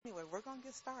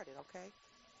get started, okay?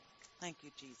 Thank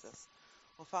you, Jesus.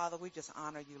 Well, Father, we just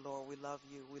honor you, Lord. We love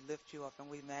you. We lift you up and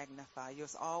we magnify you.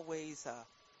 It's always an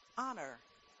honor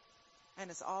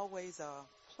and it's always a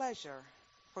pleasure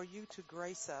for you to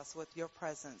grace us with your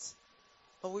presence.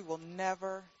 But we will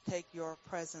never take your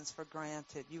presence for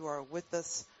granted. You are with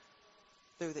us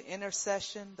through the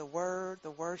intercession, the word,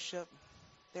 the worship.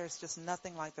 There's just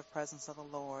nothing like the presence of the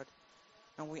Lord.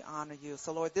 And we honor you.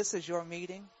 So, Lord, this is your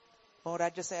meeting. Lord,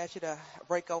 I just ask you to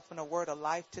break open a word of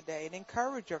life today and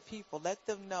encourage your people. Let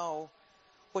them know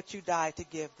what you died to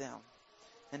give them.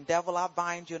 And devil, I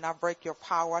bind you and I break your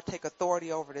power. I take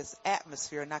authority over this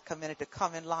atmosphere and I command it to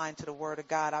come in line to the word of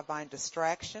God. I bind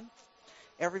distraction.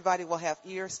 Everybody will have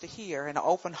ears to hear and an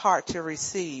open heart to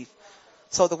receive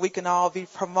so that we can all be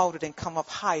promoted and come up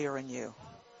higher in you.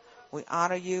 We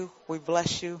honor you. We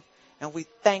bless you. And we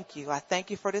thank you. I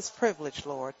thank you for this privilege,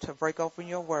 Lord, to break open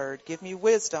your word. Give me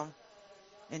wisdom.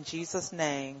 In Jesus'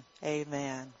 name,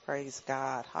 amen. Praise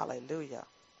God. Hallelujah.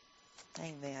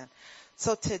 Amen.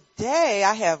 So today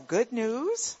I have good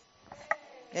news.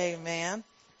 Amen.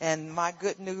 And my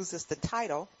good news is the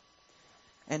title.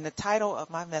 And the title of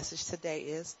my message today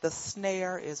is The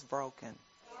Snare is Broken.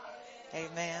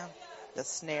 Amen. The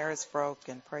snare is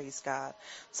broken. Praise God.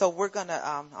 So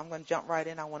I'm going to jump right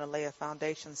in. I want to lay a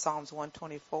foundation, Psalms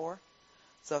 124.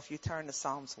 So if you turn to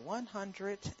Psalms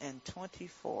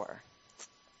 124.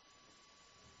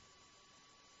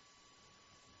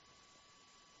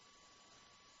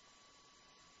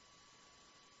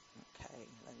 Okay,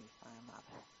 let me find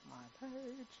my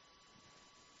page.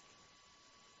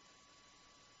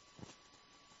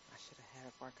 I should have had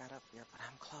it before I got up here, but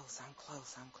I'm close.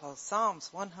 Psalms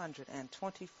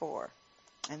 124.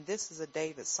 And this is a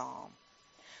David psalm.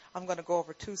 I'm going to go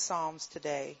over two psalms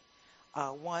today.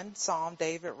 One psalm,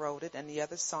 David wrote it, and the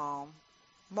other psalm,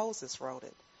 Moses wrote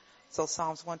it. So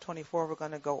Psalms 124, we're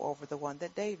going to go over the one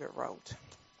that David wrote.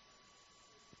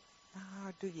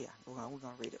 We're going to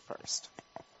read it first.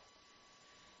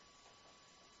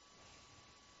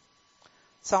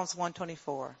 Psalms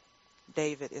 124.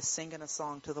 David is singing a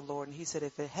song to the Lord, and he said,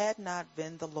 if it had not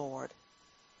been the Lord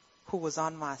who was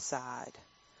on my side,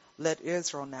 let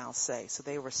Israel now say. So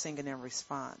they were singing in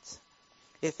response.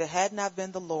 If it had not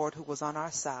been the Lord who was on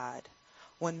our side,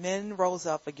 when men rose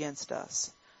up against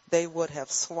us, they would have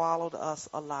swallowed us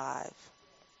alive.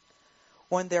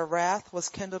 When their wrath was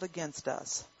kindled against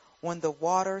us, when the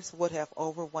waters would have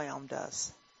overwhelmed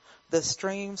us, the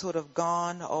streams would have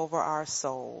gone over our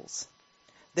souls.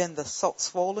 Then the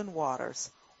swollen waters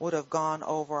would have gone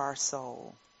over our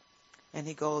soul. And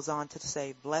he goes on to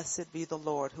say, blessed be the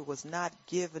Lord who was not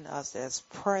given us as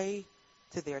prey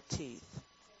to their teeth.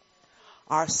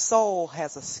 Our soul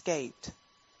has escaped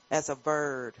as a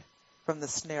bird from the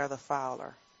snare of the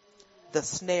fowler. The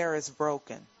snare is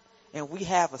broken, and we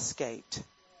have escaped.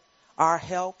 Our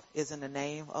help is in the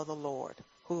name of the Lord,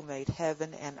 who made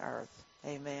heaven and earth.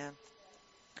 Amen.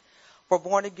 For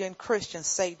born-again Christians,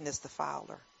 Satan is the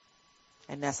fowler.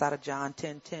 And that's out of John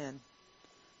 10:10.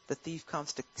 The thief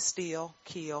comes to steal,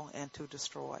 kill, and to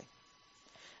destroy.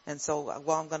 And so,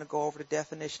 I'm going to go over the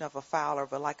definition of a fowler,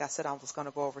 but like I said, I was going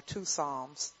to go over two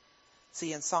Psalms.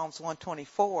 See, in Psalms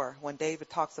 124, when David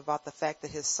talks about the fact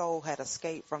that his soul had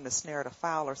escaped from the snare of the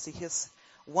fowler, see,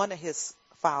 one of his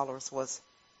fowlers was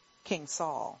King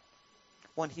Saul,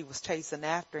 when he was chasing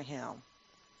after him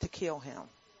to kill him.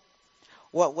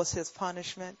 What was his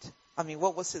punishment?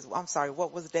 What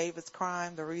was David's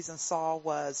crime? The reason Saul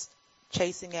was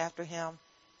chasing after him,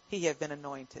 he had been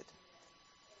anointed.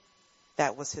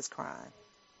 That was his crime.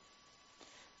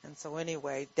 And so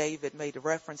anyway, David made a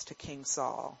reference to King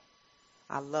Saul.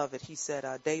 I love it. He said,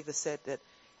 David said that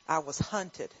I was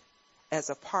hunted as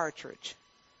a partridge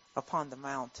upon the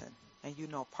mountain. And you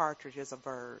know, partridge is a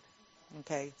bird.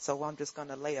 Okay. So I'm just going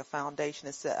to lay a foundation.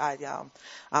 It said,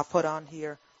 I put on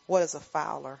here, what is a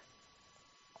fowler?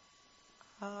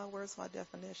 Where's my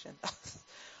definition?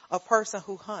 A person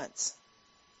who hunts.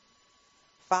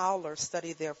 Fowlers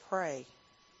study their prey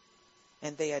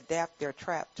and they adapt their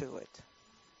trap to it.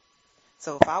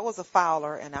 So if I was a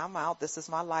fowler and I'm out, this is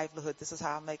my livelihood, this is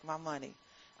how I make my money.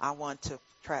 I want to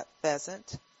trap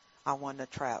pheasant. I want to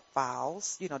trap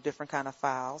fowls, different kind of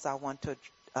fowls. I want to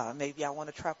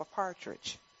trap a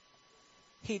partridge.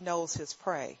 He knows his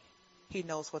prey. He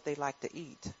knows what they like to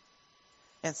eat.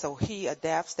 And so he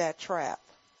adapts that trap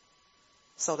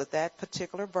so that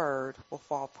particular bird will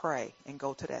fall prey and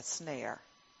go to that snare.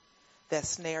 That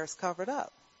snare is covered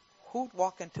up. Who'd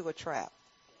walk into a trap?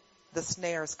 The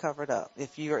snare is covered up.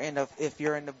 If you're in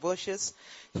the bushes,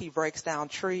 he breaks down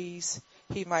trees.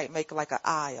 He might make like an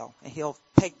aisle, and he'll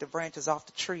take the branches off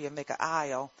the tree and make an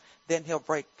aisle. Then he'll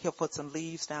put some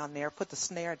leaves down there, put the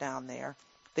snare down there,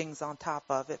 things on top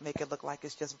of it, make it look like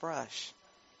it's just brush.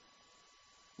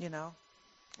 And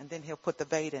then he'll put the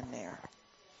bait in there.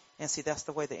 And see, that's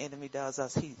the way the enemy does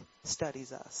us. He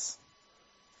studies us.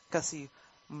 Because see,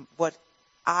 what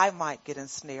I might get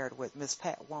ensnared with, Miss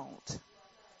Pat won't.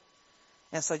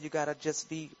 And so you got to just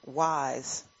be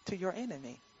wise to your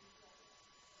enemy.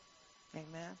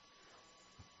 Amen.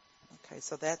 Okay,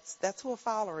 so that's who a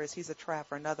follower is. He's a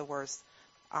trapper. In other words,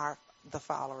 the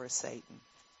follower is Satan.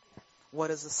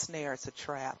 What is a snare? It's a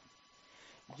trap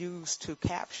used to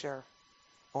capture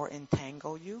or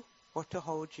entangle you or to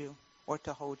hold you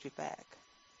back.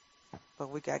 But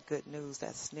we got good news.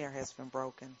 That snare has been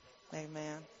broken.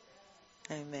 Amen.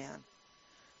 Amen.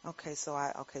 Okay, so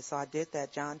I did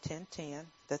that. John 10:10,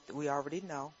 that we already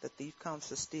know. The thief comes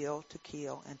to steal, to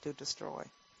kill, and to destroy.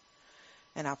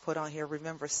 And I put on here,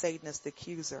 remember, Satan is the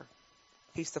accuser.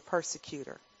 He's the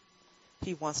persecutor.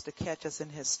 He wants to catch us in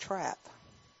his trap.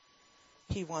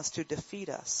 He wants to defeat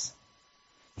us.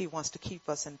 He wants to keep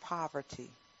us in poverty,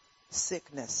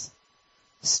 sickness,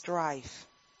 strife.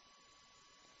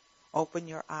 Open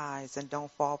your eyes and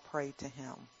don't fall prey to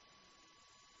him.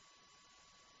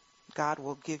 God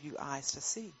will give you eyes to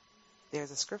see.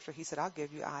 There's a scripture. He said, I'll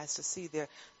give you eyes to see.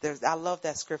 I love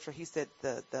that scripture. He said,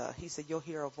 he said, you'll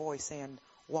hear a voice saying,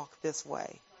 walk this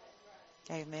way.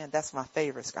 Amen. That's my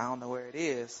favorite. I don't know where it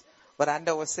is, but I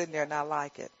know it's sitting there and I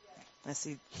like it. And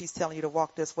see, he's telling you to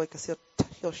walk this way because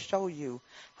he'll show you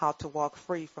how to walk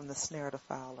free from the snare of the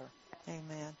fowler.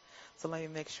 Amen. So let me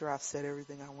make sure I've said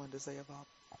everything I wanted to say about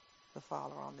the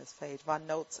fowler on this page. My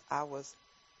notes, I was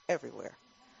everywhere.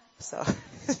 So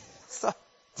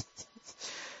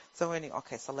anyway,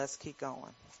 okay, so let's keep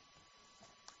going.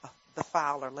 The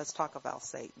fowler, let's talk about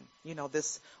Satan.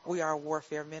 We are a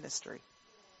warfare ministry.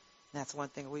 That's one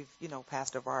thing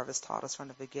Pastor Varvis taught us from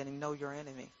the beginning, know your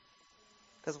enemy.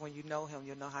 Because when you know him,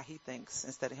 you'll know how he thinks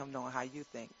instead of him knowing how you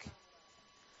think.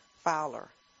 Fowler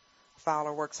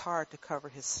works hard to cover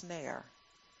his snare.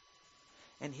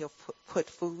 And he'll put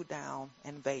food down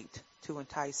and bait to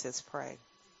entice his prey.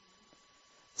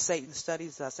 Satan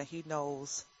studies us and he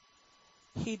knows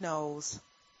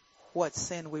what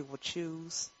sin we will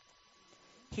choose.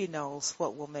 He knows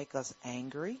what will make us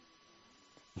angry.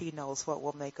 He knows what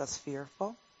will make us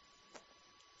fearful.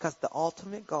 Because the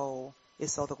ultimate goal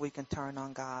is so that we can turn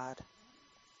on God.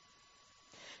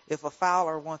 If a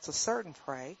fowler wants a certain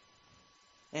prey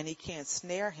and he can't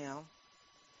snare him,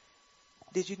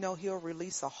 did you know he'll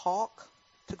release a hawk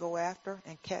to go after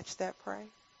and catch that prey?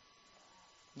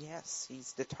 Yes,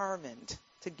 he's determined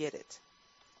to get it.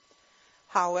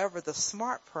 However, the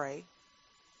smart prey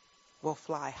will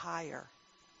fly higher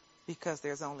because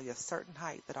there's only a certain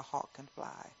height that a hawk can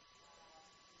fly.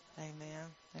 Amen.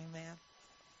 Amen.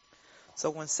 So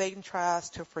when Satan tries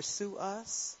to pursue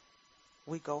us,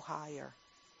 we go higher.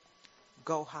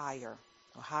 Go higher.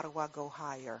 Well, how do I go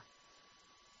higher?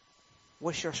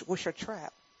 What's your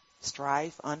trap?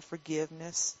 Strife,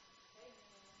 unforgiveness.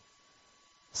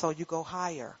 So you go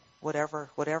higher.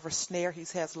 Whatever snare he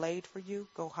has laid for you,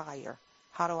 go higher.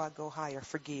 How do I go higher?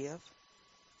 Forgive.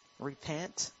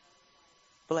 Repent.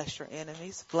 Bless your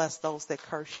enemies. Bless those that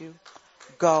curse you.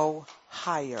 Go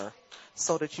higher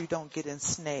so that you don't get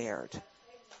ensnared.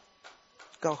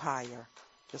 Go higher.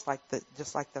 Just like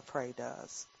the prey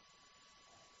does.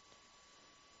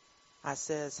 I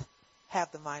says,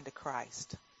 have the mind of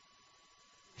Christ.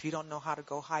 If you don't know how to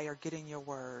go higher, get in your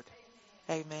word.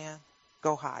 Amen.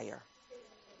 Go higher.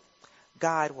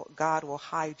 God will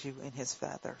hide you in his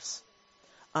feathers.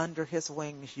 Under his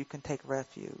wings you can take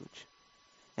refuge.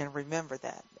 And remember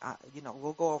that.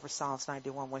 We'll go over Psalms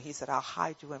 91 when he said, I'll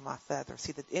hide you in my feathers.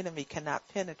 See, the enemy cannot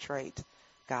penetrate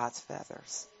God's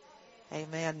feathers.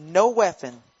 Amen. No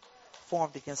weapon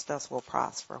formed against us will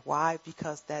prosper. Why?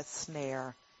 Because that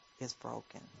snare is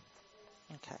broken.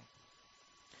 Okay.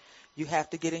 You have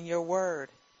to get in your word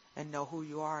and know who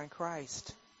you are in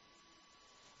Christ.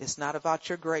 It's not about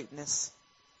your greatness.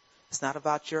 It's not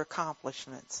about your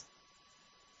accomplishments.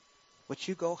 But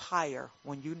you go higher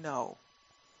when you know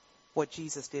what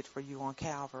Jesus did for you on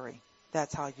Calvary.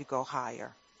 That's how you go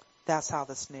higher. That's how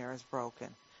the snare is broken.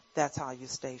 That's how you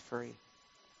stay free.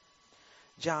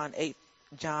 John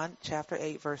chapter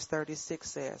 8 verse 36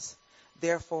 says,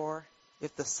 therefore,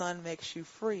 if the Son makes you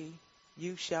free,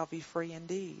 you shall be free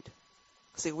indeed.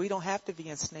 See, we don't have to be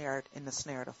ensnared in the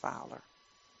snare of the fowler.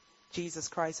 Jesus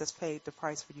Christ has paid the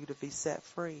price for you to be set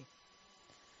free.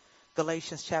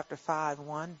 Galatians chapter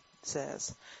 5:1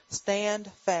 says, stand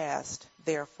fast,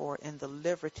 therefore, in the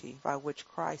liberty by which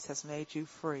Christ has made you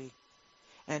free,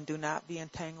 and do not be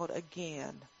entangled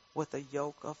again with a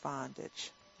yoke of bondage.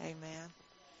 Amen.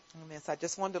 Amen. So I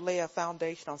just wanted to lay a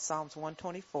foundation on Psalms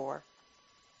 124.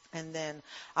 And then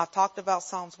I talked about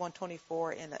Psalms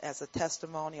 124 as a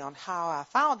testimony on how I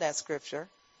found that scripture.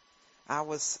 I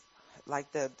was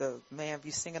like the man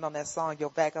be singing on that song, your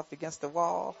back up against the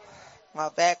wall. My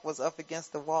back was up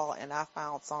against the wall, and I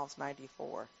found Psalms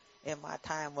 94 in my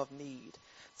time of need.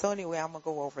 So anyway, I'm going to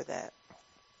go over that.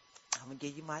 I'm going to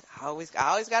give you I always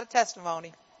got a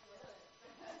testimony.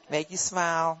 Make you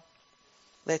smile.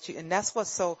 And that's what's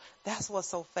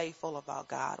so faithful about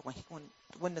God. When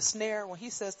he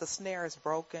says the snare is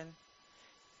broken,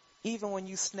 even when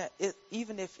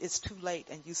even if it's too late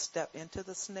and you step into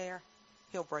the snare,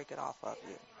 he'll break it off of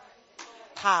you.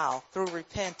 How? Through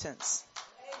repentance.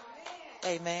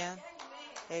 Amen.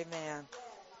 Amen.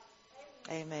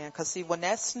 Amen. Because see,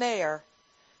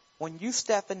 when you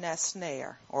step in that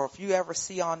snare, or if you ever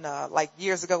see on, like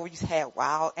years ago, we used to have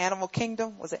Animal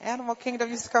Kingdom. Was it Animal Kingdom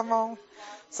used to come on?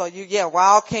 So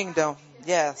Wild Kingdom.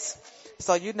 Yes.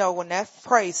 So when that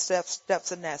prey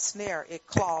steps in that snare, it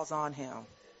claws on him.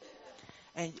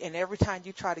 And every time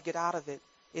you try to get out of it,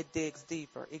 it digs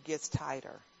deeper. It gets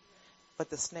tighter. But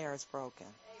the snare is broken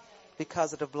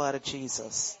because of the blood of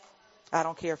Jesus. I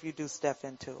don't care if you do step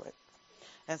into it.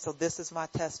 And so this is my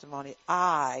testimony.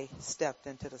 I stepped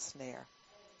into the snare.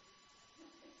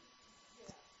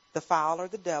 The fowler,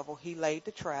 the devil, he laid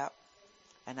the trap,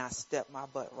 and I stepped my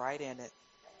butt right in it.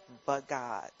 But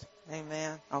God.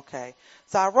 Amen. Okay.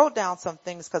 So I wrote down some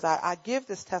things because I give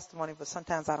this testimony, but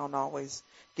sometimes I don't always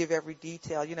give every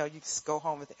detail. You just go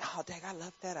home and think, oh, dang, I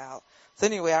left that out. So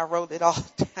anyway, I wrote it all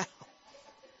down.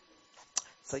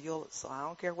 So I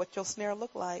don't care what your snare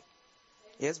look like.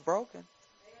 It's broken.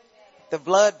 The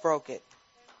blood broke it.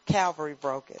 Calvary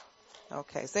broke it.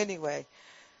 Okay. So anyway,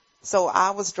 so I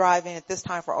was driving at this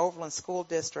time for Overland School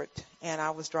District, and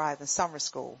I was driving summer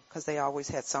school because they always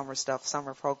had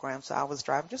summer programs. So I was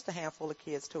driving just a handful of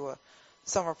kids to a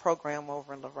summer program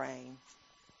over in Lorraine.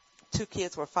 2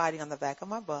 kids were fighting on the back of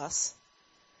my bus,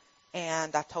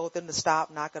 and I told them to stop,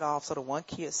 knock it off. So the one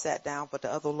kid sat down, but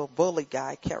the other little bully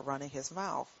guy kept running his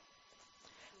mouth.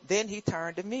 Then he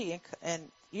turned to me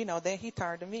and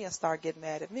started getting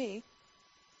mad at me.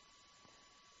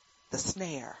 The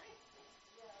snare.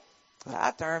 But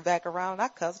I turned back around and I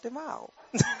cussed him out.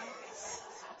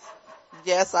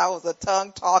 Yes, I was a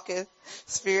tongue-talking,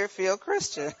 spirit-filled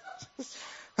Christian.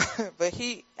 But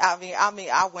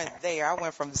I went there. I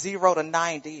went from 0 to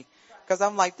 90. Because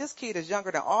I'm like, this kid is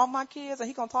younger than all my kids and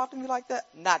he gonna talk to me like that?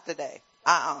 Not today.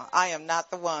 I am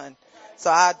not the one. So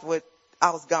I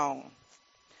was gone.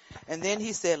 And then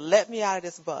he said, let me out of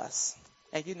this bus.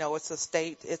 And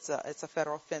it's a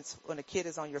federal offense. When a kid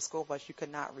is on your school bus, you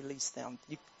cannot release them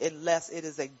unless it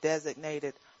is a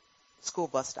designated school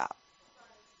bus stop.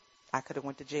 I could have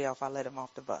went to jail if I let him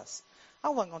off the bus. I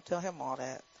wasn't going to tell him all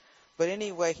that. But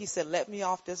anyway, he said, let me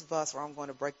off this bus or I'm going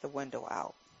to break the window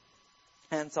out.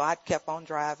 And so I kept on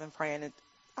driving, praying, and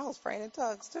I was praying in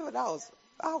tongues too. And I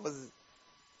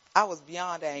was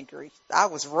beyond angry. I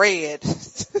was red.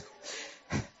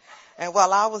 And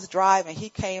while I was driving, he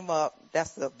came up.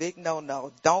 That's a big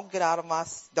no-no. Don't get out your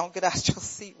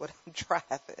seat when I'm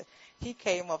driving. He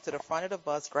came up to the front of the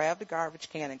bus, grabbed the garbage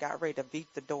can, and got ready to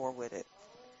beat the door with it.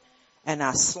 And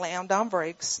I slammed on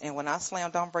brakes. And when I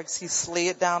slammed on brakes, he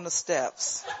slid down the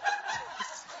steps.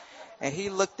 And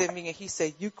he looked at me and he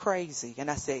said, you crazy.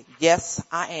 And I said, yes,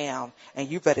 I am. And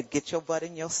you better get your butt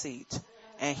in your seat.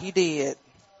 And he did.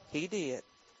 He did.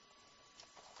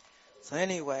 So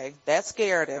anyway, that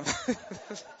scared him.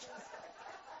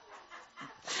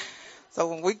 So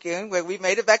when we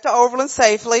made it back to Overland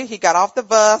safely, he got off the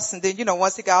bus. And then,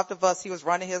 once he got off the bus, he was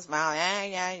running his mouth.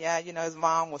 Yeah. His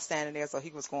mom was standing there, so he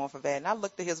was going for that. And I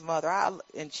looked at his mother,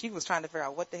 and she was trying to figure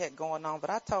out what the heck going on. But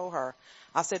I told her,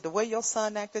 I said, the way your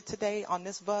son acted today on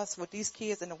this bus with these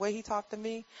kids and the way he talked to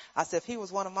me, I said, if he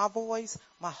was one of my boys,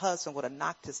 my husband would have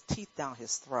knocked his teeth down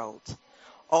his throat.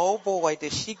 Oh boy,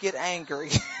 did she get angry.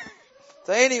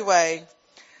 So anyway,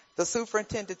 the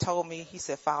superintendent told me, he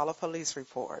said, file a police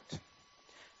report.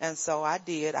 And so I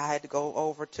did. I had to go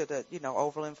over to the,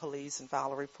 Overland Police and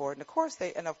file a report. And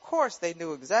of course they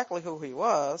knew exactly who he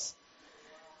was.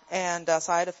 And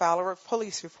so I had to file a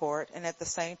police report. And at the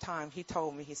same time, he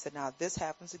told me, he said, now if this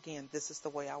happens again, this is the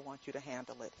way I want you to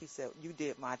handle it. He said, you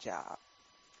did my job.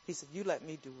 He said, you let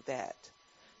me do that.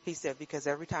 He said, because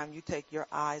every time you take your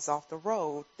eyes off the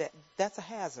road, that's a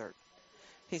hazard.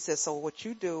 He said, so what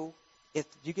you do, if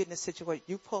you get in a situation,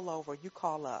 you pull over, you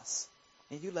call us,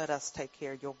 and you let us take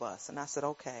care of your bus. And I said,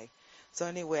 okay. So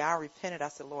anyway, I repented. I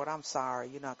said, Lord, I'm sorry,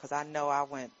 because I know I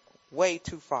went way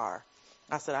too far.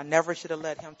 I said, I never should have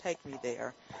let him take me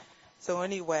there. So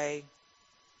anyway,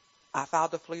 I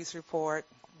filed the police report,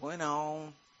 went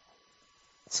on.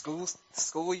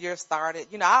 School year started.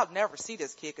 I'll never see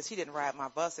this kid because he didn't ride my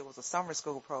bus. It was a summer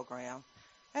school program.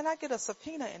 And I get a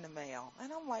subpoena in the mail.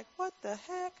 And I'm like, what the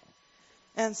heck?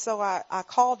 And so I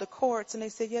called the courts and they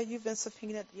said, yeah, you've been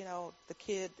subpoenaed. The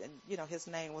kid and, his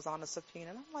name was on the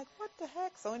subpoena. And I'm like, what the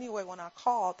heck? So anyway, when I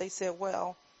called, they said,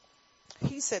 well,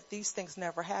 he said these things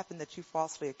never happened, that you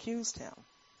falsely accused him.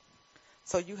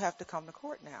 So you have to come to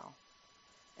court now.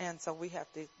 And so we have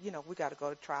to, we got to go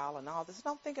to trial and all this.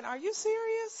 And I'm thinking, are you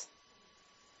serious?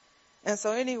 And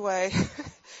so anyway,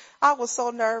 I was so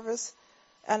nervous.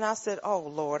 And I said, oh,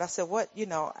 Lord. I said, what,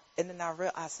 and then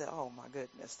I said, oh, my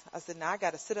goodness. I said, now I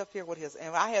got to sit up here with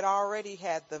and I had already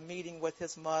had the meeting with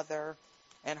his mother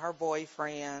and her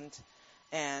boyfriend.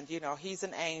 And, he's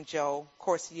an angel. Of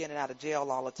course, he in and out of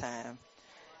jail all the time.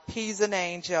 He's an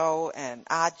angel. And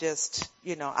I just,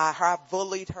 I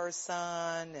bullied her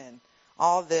son and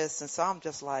all this. And so I'm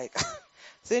just like,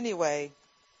 so anyway,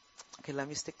 okay, let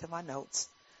me stick to my notes.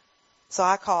 So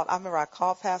I remember I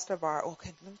called Pastor Barr.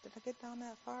 Okay, did I get down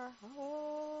that far?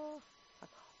 Oh.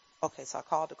 Okay, so I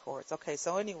called the courts. Okay,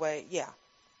 so anyway, yeah.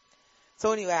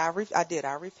 So anyway, I did.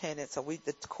 I repented. So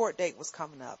the court date was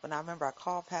coming up. And I remember I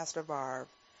called Pastor Barb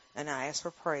and I asked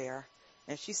for prayer.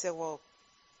 And she said, well,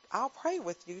 I'll pray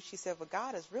with you. She said, but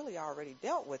God has really already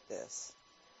dealt with this.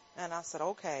 And I said,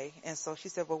 okay. And so she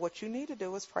said, well, what you need to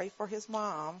do is pray for his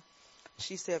mom.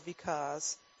 She said,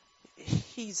 because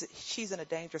she's in a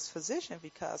dangerous position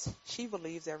because she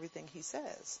believes everything he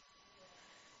says.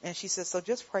 And she said, so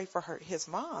just pray for his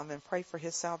mom and pray for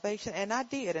his salvation. And I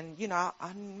did. And, I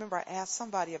remember I asked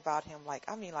somebody about him, like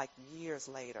years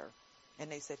later. And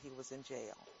they said he was in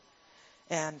jail.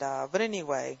 And, but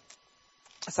anyway,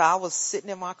 so I was sitting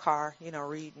in my car,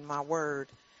 reading my word.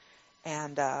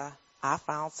 And, I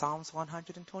found Psalms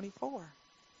 124.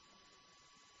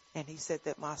 And he said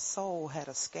that my soul had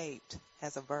escaped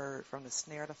as a bird from the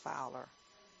snare of the fowler,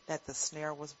 that the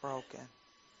snare was broken.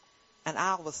 And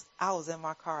I was in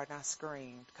my car and I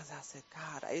screamed because I said,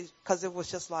 God, because it was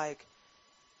just like,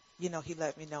 he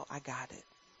let me know I got it.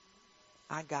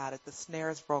 I got it. The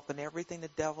snare is broken. Everything the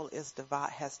devil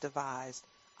has devised,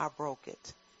 I broke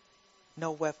it.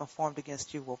 No weapon formed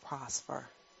against you will prosper.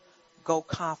 Go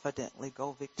confidently,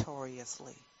 go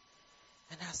victoriously.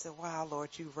 And I said, wow, Lord,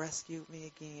 you rescued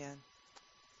me again.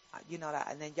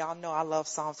 And then y'all know I love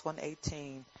Psalms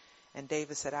 118. And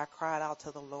David said, I cried out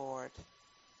to the Lord.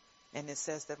 And it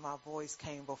says that my voice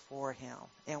came before him.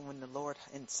 And when the Lord,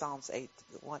 in Psalms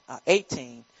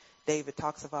 18, David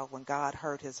talks about when God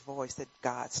heard his voice, that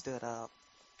God stood up.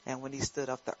 And when he stood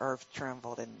up, the earth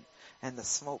trembled and the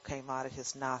smoke came out of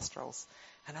his nostrils.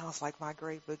 And I was like, my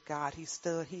great big God, he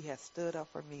has stood up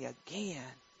for me again.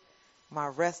 My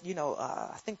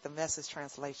I think the Message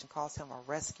translation calls him a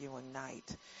rescuing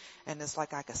knight. And it's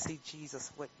like I could see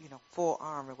Jesus with, full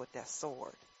armor with that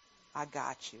sword. I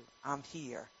got you. I'm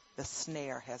here. The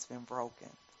snare has been broken.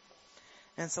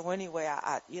 And so anyway,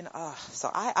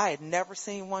 so I had never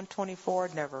seen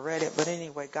 124, never read it. But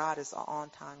anyway, God is an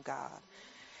on-time God.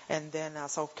 And then,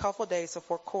 so a couple of days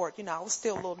before court, I was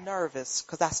still a little nervous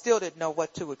because I still didn't know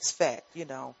what to expect,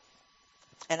 And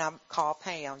I called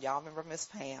Pam. Y'all remember Miss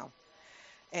Pam?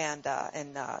 And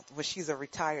she's a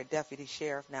retired deputy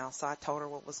sheriff now. So I told her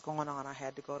what was going on. I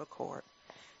had to go to court.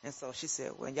 And so she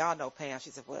said, well, y'all know Pam. She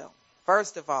said, well,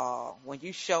 first of all, when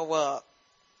you show up,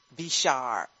 be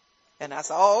sharp. And I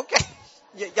said, oh,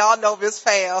 okay. Y'all know Miss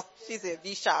Pam. She said,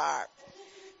 be sharp.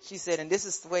 She said, and this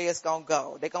is the way it's going to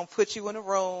go. They're going to put you in a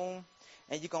room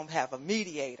and you're going to have a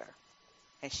mediator.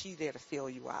 And she's there to fill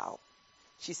you out.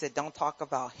 She said, don't talk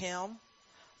about him.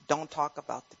 Don't talk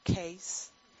about the case.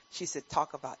 She said,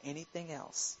 talk about anything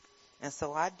else. And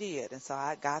so I did. And so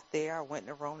I got there. I went in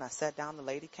the room. And I sat down. The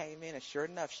lady came in. And sure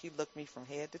enough, she looked me from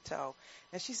head to toe.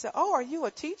 And she said, oh, are you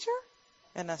a teacher?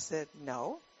 And I said,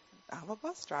 no, I'm a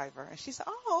bus driver. And she said,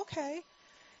 oh, okay.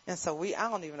 And so I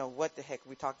don't even know what the heck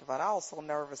we talked about. I was so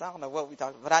nervous. I don't know what we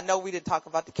talked about. But I know we didn't talk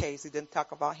about the case. We didn't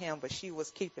talk about him. But she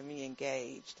was keeping me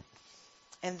engaged.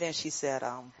 And then she said,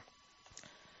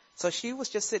 so she was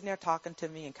just sitting there talking to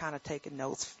me and kind of taking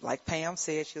notes. Like Pam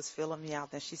said, she was filling me out.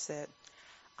 Then she said,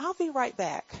 I'll be right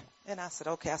back. And I said,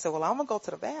 okay. I said, well, I'm going to go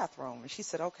to the bathroom. And she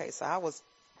said, okay. So I was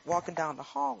walking down the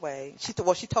hallway. She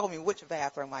told me which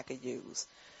bathroom I could use.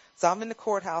 So I'm in the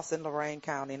courthouse in Lorain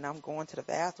County, and I'm going to the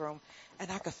bathroom,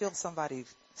 and I could feel somebody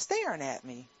staring at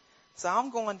me. So I'm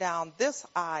going down this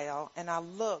aisle, and I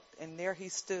looked, and there he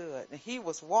stood. And he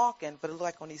was walking, but it looked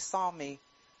like when he saw me,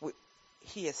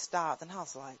 he had stopped. And I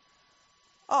was like,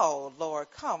 oh, Lord,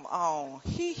 come on.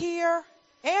 He here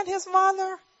and his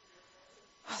mother?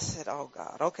 I said, oh,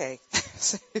 God, okay.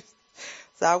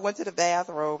 So I went to the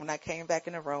bathroom and I came back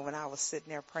in the room and I was sitting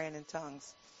there praying in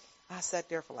tongues. I sat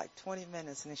there for like 20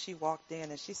 minutes and then she walked in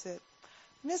and she said,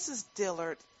 Mrs.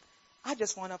 Dillard, I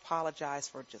just want to apologize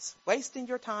for just wasting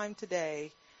your time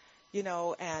today. Do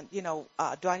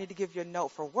I need to give you a note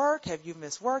for work? Have you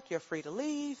missed work? You're free to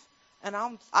leave. And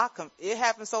it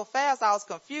happened so fast I was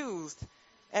confused.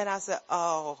 And I said,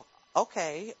 oh,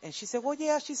 okay. And she said, well,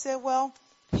 yeah. She said, well,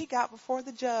 he got before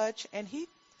the judge and he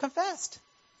confessed.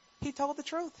 He told the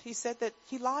truth. He said that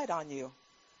he lied on you.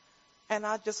 And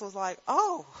I just was like,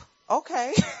 oh,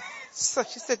 okay. So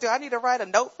she said, do I need to write a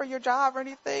note for your job or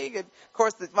anything? And of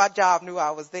course, my job knew I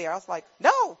was there. I was like,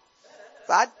 no.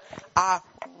 So I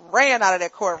ran out of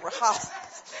that courthouse.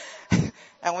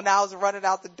 And when I was running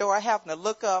out the door, I happened to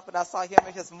look up and I saw him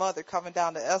and his mother coming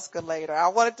down the escalator. I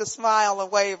wanted to smile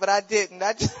and wave, but I didn't.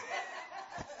 I just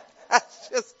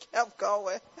kept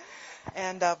going.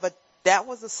 But that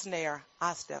was a snare.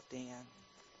 I stepped in.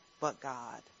 But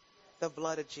God, the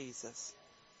blood of Jesus.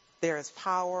 There is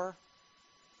power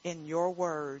in your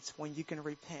words when you can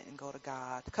repent and go to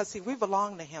God. Because see, we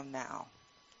belong to him now.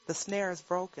 The snare is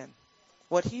broken.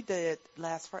 What he did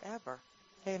lasts forever.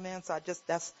 Amen. So I just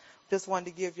wanted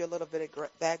to give you a little bit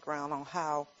of background on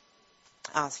how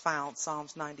I found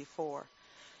Psalms 94.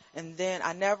 And then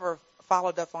I never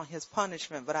followed up on his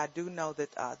punishment, but I do know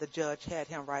that the judge had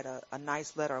him write a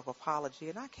nice letter of apology,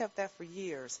 and I kept that for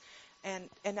years. And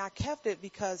I kept it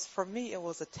because for me it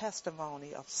was a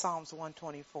testimony of Psalms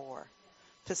 124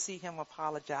 to see him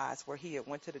apologize where he had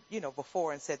went to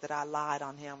before and said that I lied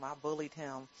on him, I bullied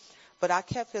him. But I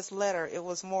kept his letter. It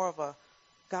was more of a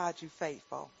God, you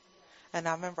faithful. And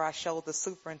I remember I showed the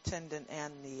superintendent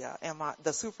and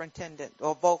the superintendent,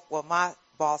 or both, well, my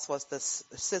boss was the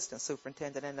assistant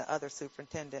superintendent and the other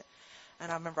superintendent.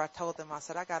 And I remember I told them, I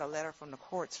said, I got a letter from the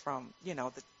courts from,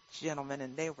 the gentleman,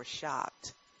 and they were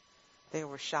shocked. They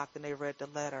were shocked and they read the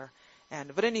letter.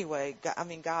 But anyway,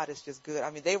 God is just good.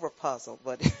 They were puzzled,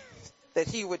 but that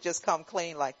he would just come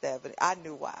clean like that. But I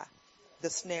knew why. The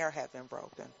snare had been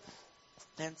broken.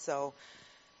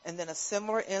 And then a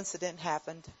similar incident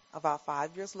happened about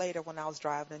 5 years later when I was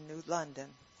driving in New London.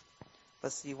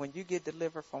 But see, when you get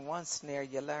delivered from one snare,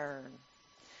 you learn.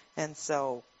 And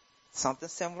so something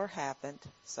similar happened.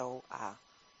 So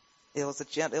it was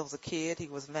a kid. He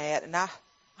was mad, and I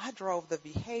drove the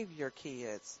behavior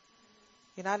kids.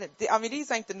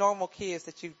 These ain't the normal kids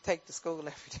that you take to school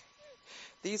every day.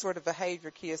 These were the behavior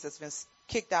kids that's been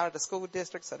kicked out of the school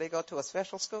district, so they go to a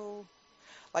special school.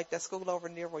 Like that school over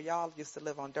near where y'all used to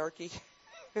live on Durkee,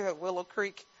 Willow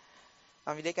Creek.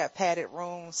 They got padded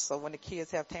rooms, so when the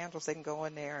kids have tantrums, they can go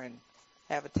in there and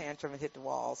have a tantrum and hit the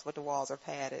walls, but the walls are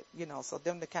padded, so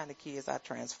them the kind of kids I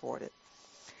transported.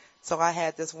 So I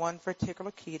had this one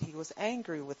particular kid, he was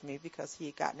angry with me because he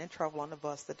had gotten in trouble on the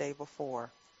bus the day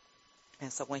before.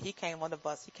 And so when he came on the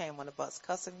bus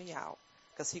cussing me out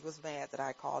because he was mad that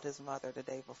I called his mother the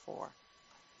day before.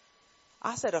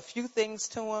 I said a few things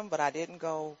to him, but I didn't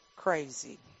go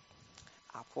crazy.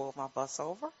 I pulled my bus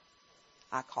over.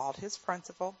 I called his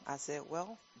principal. I said,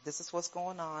 well, this is what's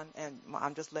going on, and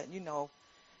I'm just letting you know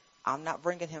I'm not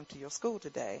bringing him to your school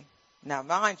today. Now,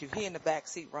 mind you, he in the back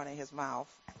seat running his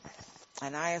mouth.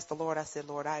 And I asked the Lord, I said,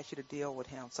 Lord, I ask you to deal with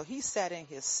him. So he sat in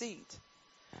his seat.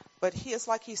 But it's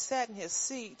like he sat in his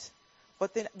seat,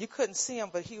 but then you couldn't see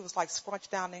him, but he was like scrunched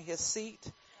down in his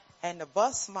seat. And the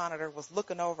bus monitor was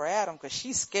looking over at him because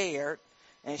she's scared.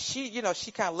 And she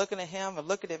kind of looking at him and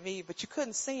looking at me, but you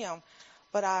couldn't see him.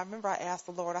 But I remember I asked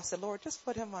the Lord, I said, Lord, just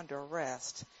put him under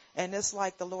arrest. And it's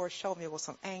like the Lord showed me it was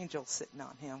some angels sitting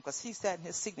on him because he sat in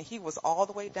his seat and he was all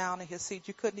the way down in his seat.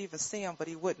 You couldn't even see him, but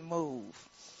he wouldn't move.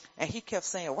 And he kept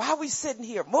saying, why are we sitting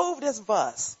here? Move this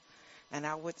bus. And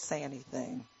I wouldn't say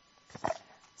anything.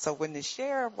 So when the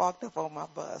sheriff walked up on my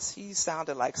bus, he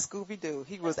sounded like Scooby-Doo.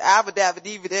 He was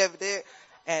abba-dabba-dee-ba-dabba-dee.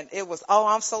 And it was, oh,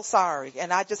 I'm so sorry.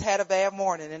 And I just had a bad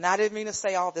morning. And I didn't mean to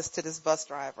say all this to this bus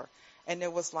driver. And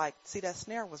it was like, see, that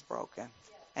snare was broken.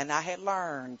 And I had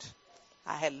learned.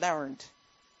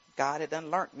 God had done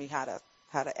learned me how to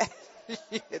act.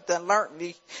 He had done learned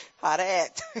me how to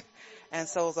act. And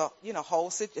so it was a, whole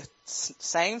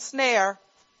same snare.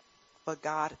 But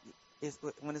God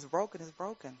when it's broken, it's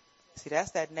broken. See,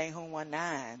 that's that Nahum 1:9.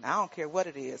 I don't care what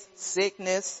it is.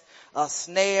 Sickness, a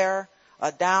snare,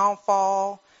 a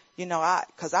downfall.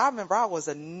 Cause I remember I was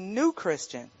a new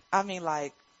Christian.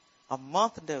 like a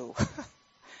month new.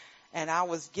 And I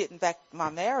was getting back, my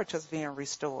marriage was being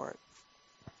restored.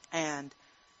 And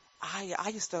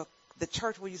the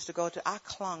church we used to go to, I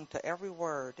clung to every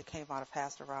word that came out of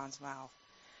Pastor Ron's mouth.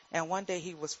 And one day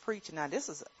he was preaching. Now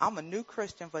I'm a new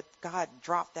Christian, but God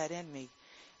dropped that in me.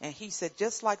 And he said,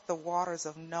 just like the waters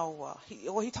of Noah,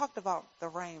 he talked about the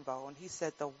rainbow, and he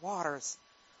said the waters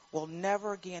will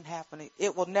never again happen.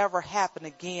 It will never happen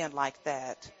again like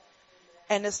that.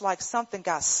 And it's like something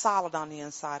got solid on the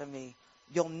inside of me.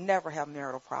 You'll never have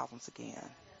marital problems again.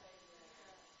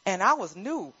 And I was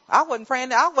new. I wasn't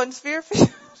praying. I wasn't spirit-filled.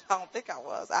 I don't think I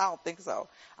was. I don't think so.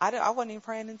 I wasn't even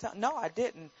praying in tongues. No, I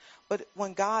didn't. But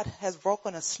when God has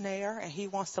broken a snare and he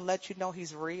wants to let you know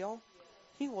he's real,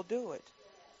 he will do it.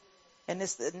 And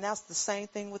that's the same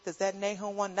thing with this. That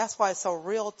Nahum one, that's why it's so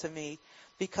real to me,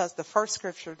 because the first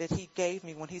scripture that he gave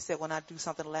me when he said, when I do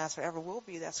something that lasts forever, will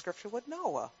be that scripture with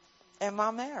Noah and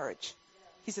my marriage.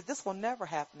 He said, this will never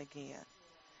happen again.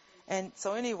 And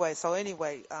so anyway,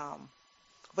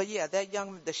 but yeah,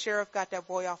 the sheriff got that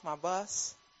boy off my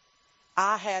bus.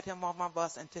 I had him on my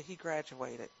bus until he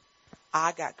graduated.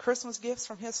 I got Christmas gifts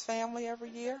from his family every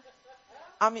year.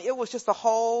 I mean, it was just a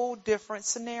whole different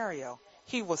scenario.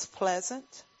 He was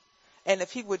pleasant. And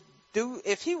if he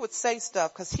would say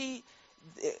stuff, because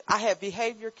I had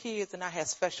behavior kids and I had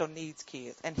special needs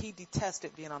kids, and he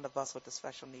detested being on the bus with the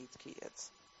special needs kids.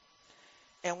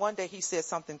 And one day he said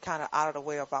something kind of out of the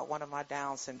way about one of my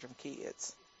Down syndrome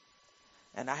kids.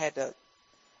 And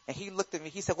and he looked at me,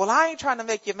 he said, well, I ain't trying to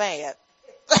make you mad.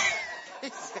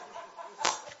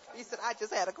 He said, I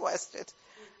just had a question.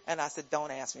 And I said,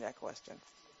 don't ask me that question.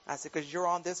 I said, because you're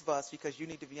on this bus because you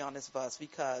need to be on this bus,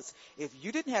 because if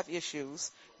you didn't have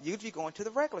issues, you'd be going to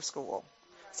the regular school.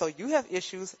 So you have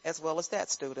issues as well as that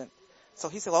student. So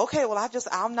he said, well, okay, well,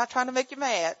 I'm not trying to make you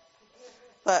mad.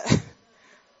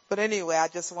 But anyway, I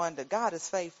just wondered, God is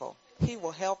faithful. He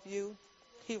will help you.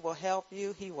 He will help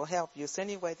you. He will help you. So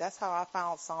anyway, that's how I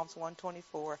found Psalms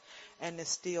 124, and it's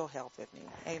still helping me.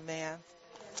 Amen.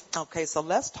 Okay, so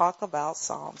let's talk about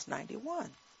Psalms 91.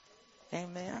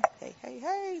 Amen.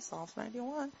 Hey, Psalms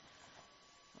 91.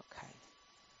 Okay.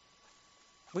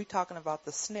 We're talking about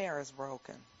the snare is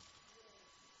broken.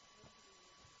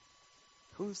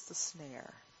 Who's the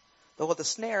snare? Well, the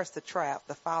snare is the trap.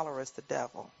 The fowler is the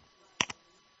devil.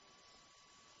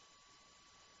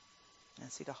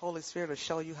 And see, the Holy Spirit will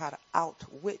show you how to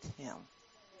outwit him.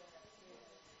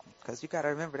 Because you got to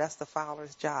remember, that's the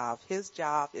fowler's job. His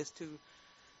job is to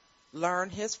learn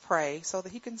his prey so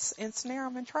that he can ensnare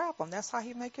him and trap him. That's how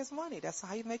he make his money. That's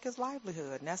how he make his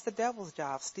livelihood. And that's the devil's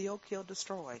job: steal, kill,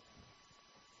 destroy.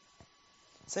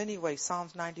 So anyway,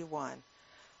 Psalms 91.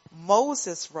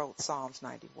 Moses wrote Psalms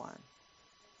 91.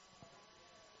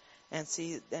 And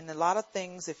see, and a lot of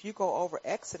things, if you go over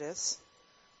Exodus,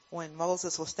 when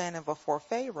Moses was standing before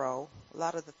Pharaoh, a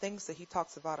lot of the things that he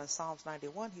talks about in Psalms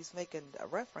 91, he's making a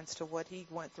reference to what he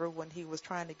went through when he was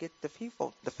trying to get the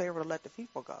Pharaoh to let the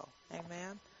people go.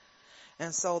 Amen.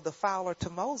 And so the fowler to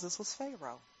Moses was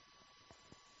Pharaoh.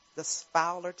 The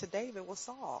fowler to David was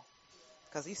Saul.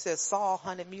 Because he says, Saul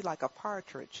hunted me like a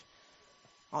partridge.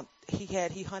 He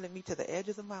hunted me to the edge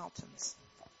of the mountains.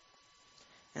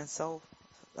 And so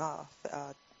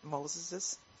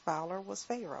Moses' fowler was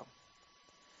Pharaoh.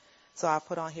 So I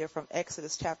put on here from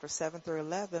Exodus chapter 7 through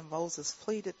 11, Moses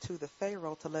pleaded to the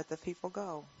Pharaoh to let the people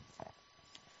go.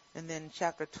 And then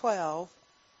chapter 12,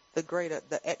 the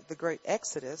great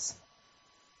Exodus,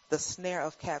 the snare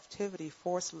of captivity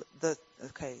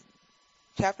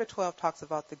chapter 12 talks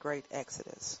about the great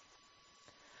Exodus.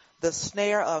 The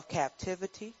snare of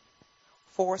captivity,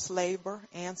 forced labor,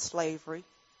 and slavery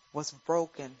was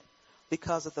broken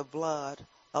because of the blood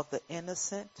of the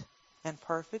innocent and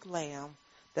perfect lamb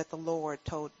that the Lord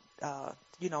told,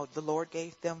 the Lord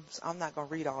gave them. I'm not going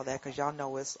to read all that because y'all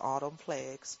know it's autumn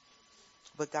plagues.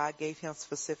 But God gave him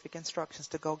specific instructions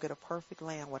to go get a perfect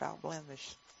lamb without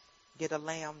blemish. Get a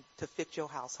lamb to fit your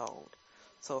household.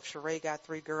 So if Sheree got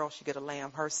 3 girls, she get a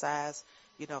lamb her size.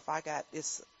 If I got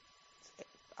this,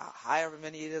 however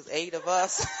many it is, 8 of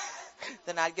us,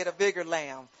 then I'd get a bigger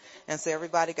lamb. And so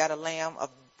everybody got a lamb, a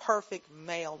perfect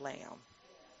male lamb.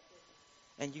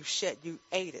 And you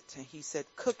ate it. And he said,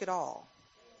 cook it all.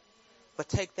 But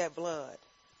take that blood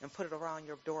and put it around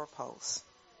your doorposts.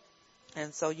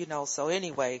 And so, so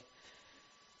anyway,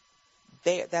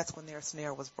 that's when their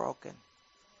snare was broken.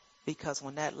 Because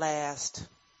when that last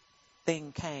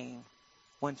thing came,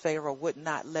 when Pharaoh would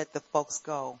not let the folks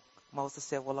go, Moses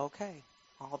said, well, okay,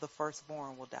 all the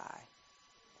firstborn will die.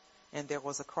 And there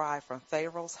was a cry from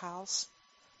Pharaoh's house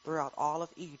throughout all of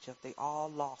Egypt. They all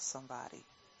lost somebody.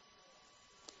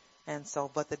 And so,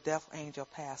 but the death angel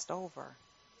passed over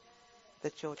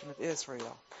the children of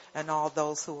Israel and all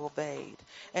those who obeyed.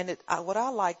 And what I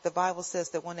like, the Bible says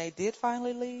that when they did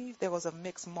finally leave, there was a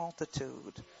mixed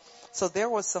multitude. So there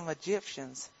were some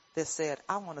Egyptians that said,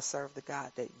 I want to serve the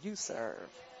God that you serve.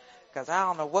 Because I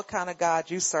don't know what kind of God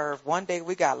you serve. One day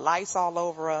we got lice all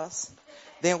over us.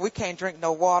 Then we can't drink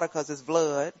no water because it's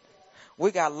blood.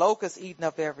 We got locusts eating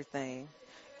up everything.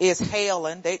 It's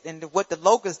hailing. And what the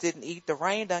locusts didn't eat, the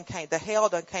rain done came, the hail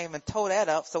done came and tore that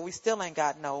up. So we still ain't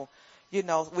got no,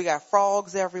 we got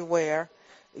frogs everywhere.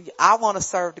 I want to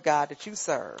serve the God that you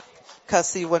serve. Cause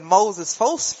see, when Moses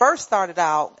first started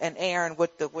out and Aaron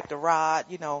with the rod,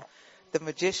 the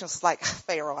magicians was like,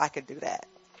 Pharaoh, I can do that.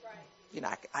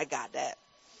 I got that.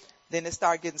 Then it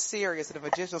started getting serious and the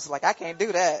magicians was like, I can't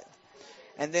do that.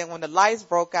 And then when the lice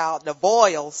broke out, the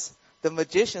boils, the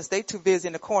magicians, they too busy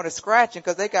in the corner scratching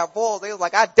because they got boils. They was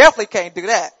like, I definitely can't do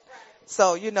that.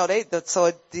 So,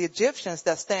 so the Egyptians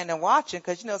that standing watching,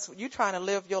 cause you trying to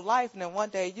live your life and then one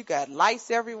day you got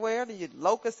lice everywhere and you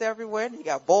locusts everywhere and you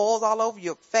got boils all over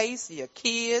your face, your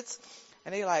kids.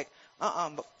 And they like,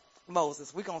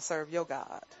 Moses, we gonna serve your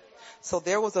God. So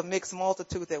there was a mixed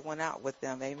multitude that went out with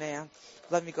them. Amen.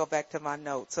 Let me go back to my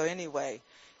notes. So anyway,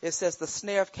 it says the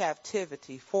snare of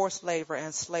captivity, forced labor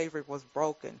and slavery was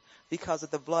broken because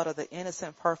of the blood of the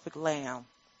innocent perfect lamb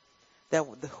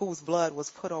whose blood was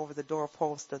put over the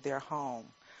doorpost of their home.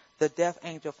 The death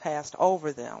angel passed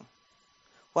over them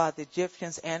while the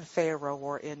Egyptians and Pharaoh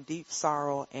were in deep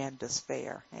sorrow and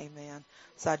despair. Amen.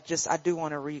 So I do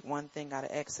want to read one thing out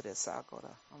of Exodus. So I'm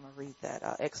going to read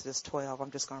that. Exodus 12.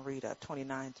 I'm just going to read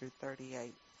 29 through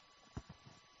 38.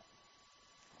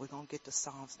 We're going to get to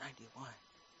Psalms 91.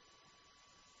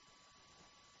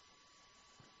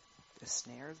 The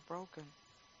snare is broken.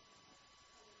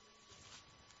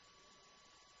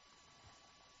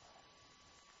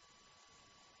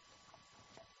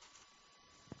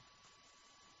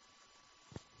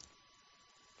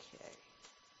 Okay.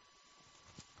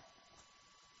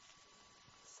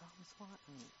 Psalms 1,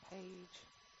 page.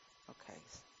 Okay.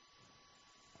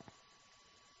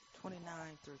 29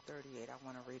 through 38. I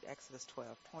want to read Exodus 12,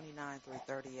 29 through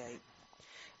 38.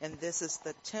 And this is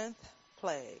the 10th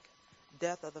plague,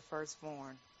 death of the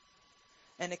firstborn.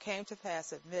 And it came to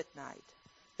pass at midnight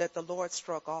that the Lord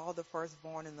struck all the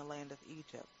firstborn in the land of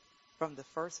Egypt, from the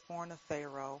firstborn of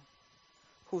Pharaoh,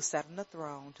 who sat on the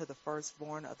throne, to the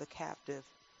firstborn of the captive,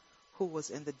 who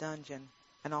was in the dungeon,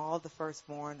 and all the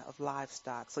firstborn of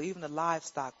livestock. So even the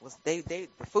livestock the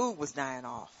food was dying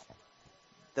off.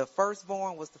 The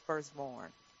firstborn was the firstborn.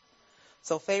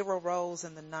 So Pharaoh rose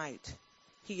in the night,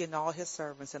 he and all his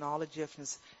servants and all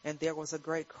Egyptians, and there was a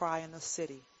great cry in the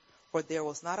city, for there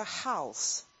was not a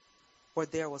house where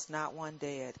there was not one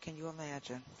dead. Can you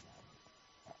imagine?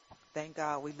 Thank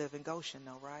God we live in Goshen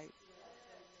though, right?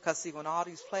 Because see, when all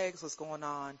these plagues was going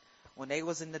on, when they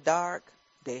was in the dark,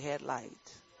 they had light.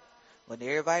 When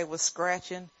everybody was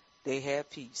scratching, they had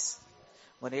peace.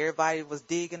 When everybody was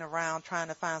digging around trying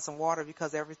to find some water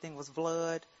because everything was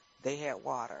blood, they had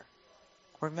water.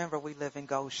 Remember, we live in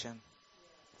Goshen.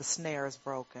 The snare is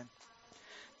broken.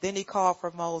 Then he called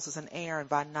for Moses and Aaron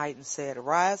by night and said,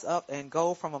 rise up and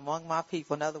go from among my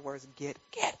people. In other words, get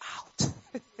out.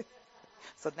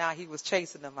 So now he was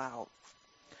chasing them out.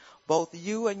 Both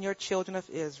you and your children of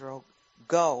Israel,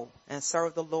 go and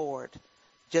serve the Lord,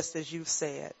 just as you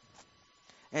said.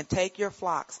 And take your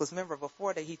flocks. Because remember,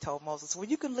 before that he told Moses, well,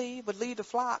 you can leave, but leave the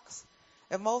flocks.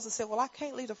 And Moses said, well, I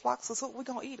can't leave the flocks. So what are we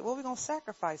going to eat? What are we going to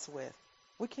sacrifice with?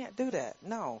 We can't do that.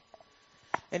 No.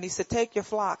 And he said, take your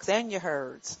flocks and your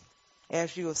herds,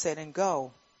 as you have said, and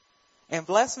go. And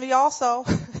bless me also.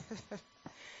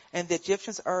 And the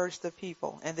Egyptians urged the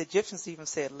people, and the Egyptians even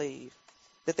said, leave,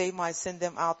 that they might send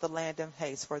them out the land in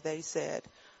haste. For they said,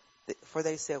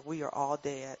 we are all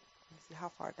dead. Let me see,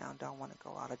 how far down do I want to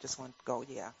go out? I just want to go,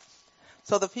 yeah.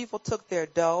 So the people took their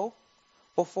dough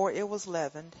before it was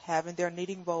leavened, having their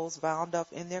kneading bowls bound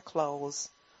up in their clothes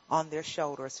on their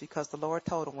shoulders, because the Lord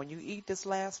told them, when you eat this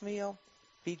last meal,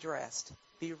 be dressed,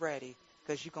 be ready,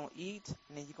 because you're going to eat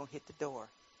and then you're going to hit the door.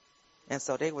 And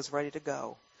so they was ready to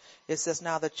go. It says,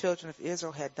 now the children of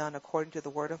Israel had done according to the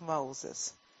word of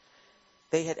Moses.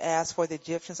 They had asked for the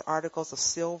Egyptians articles of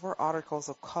silver, articles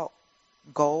of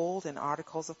gold, and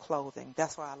articles of clothing.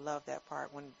 That's why I love that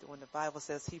part when the Bible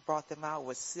says he brought them out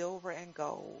with silver and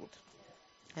gold.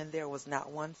 And there was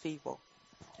not one feeble.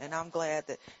 And I'm glad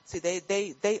that, see,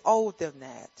 they owed them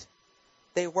that.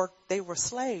 They were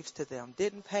slaves to them,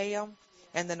 didn't pay them.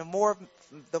 And then the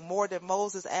more that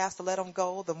Moses asked to let them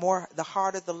go, the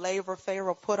harder the labor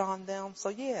Pharaoh put on them. So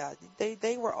yeah,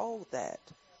 they were owed that.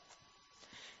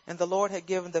 And the Lord had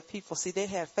given the people, see, they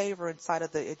had favor inside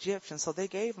of the Egyptians, so they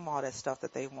gave them all that stuff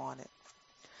that they wanted.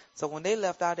 So when they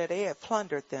left out there, they had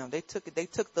plundered them. They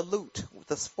took the loot,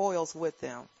 the spoils with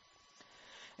them.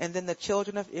 And then the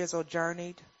children of Israel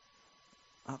journeyed.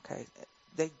 Okay.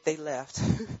 they left.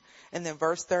 And then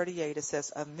verse 38, it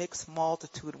says, a mixed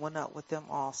multitude went up with them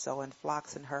also, and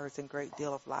flocks and herds and great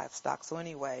deal of livestock. So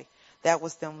anyway, that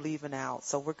was them leaving out.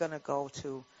 So we're going to go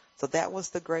to, so that was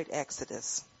the great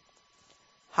Exodus.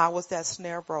 How was that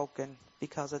snare broken?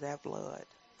 Because of that blood.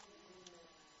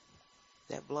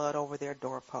 That blood over their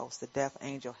doorpost. The death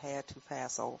angel had to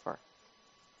pass over.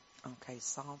 Okay,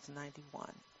 Psalms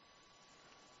 91.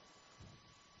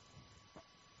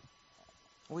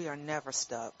 We are never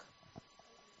stuck.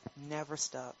 Never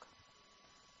stuck.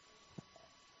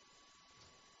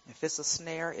 If it's a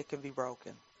snare, it can be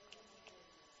broken.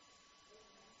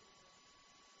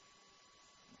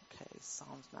 Okay,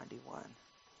 Psalms 91.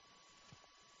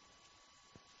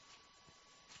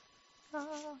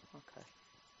 Okay.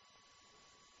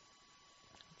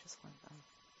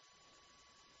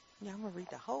 I'm going to read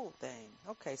the whole thing.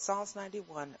 Okay, Psalms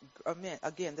 91.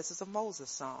 Again, this is a Moses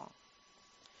song.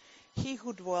 He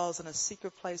who dwells in a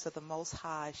secret place of the Most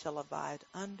High shall abide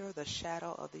under the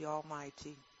shadow of the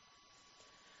Almighty.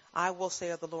 I will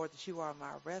say of the Lord that you are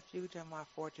my refuge and my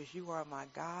fortress. You are my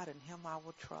God, and him I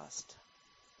will trust.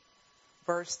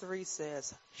 Verse 3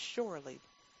 says, surely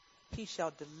he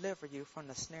shall deliver you from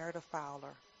the snare of the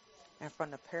fowler and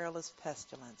from the perilous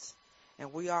pestilence.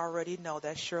 And we already know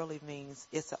that surely means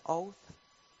it's an oath,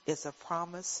 it's a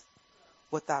promise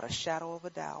without a shadow of a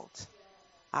doubt.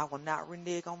 I will not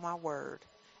renege on my word.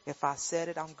 If I said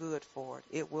it, I'm good for it.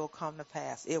 It will come to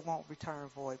pass. It won't return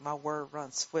void. My word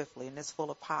runs swiftly and it's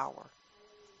full of power.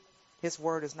 His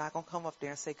word is not going to come up there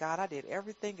and say, God, I did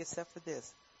everything except for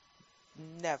this.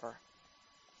 Never.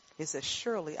 It says,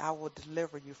 surely I will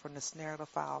deliver you from the snare of the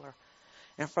fowler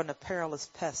and from the perilous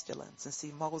pestilence. And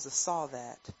see, Moses saw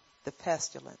that, the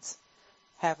pestilence,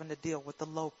 having to deal with the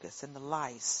locusts and the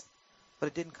lice, but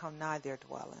it didn't come nigh their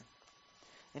dwelling.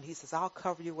 And he says, I'll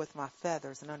cover you with my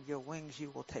feathers, and under your wings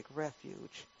you will take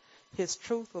refuge. His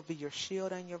truth will be your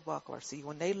shield and your buckler. See,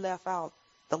 when they left out,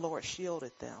 the Lord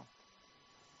shielded them.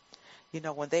 You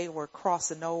know, when they were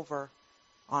crossing over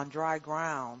on dry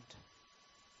ground,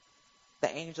 the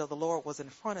angel of the Lord was in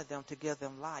front of them to give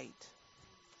them light.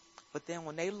 But then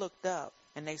when they looked up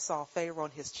and they saw Pharaoh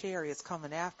and his chariots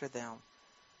coming after them,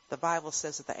 the Bible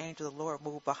says that the angel of the Lord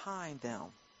moved behind them.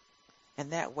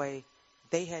 And that way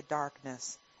they had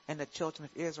darkness and the children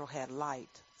of Israel had light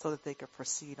so that they could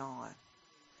proceed on.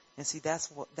 And see,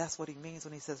 that's what he means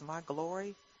when he says, my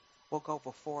glory will go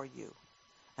before you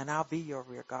and I'll be your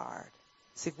rear guard.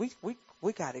 See,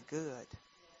 we got it good.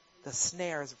 The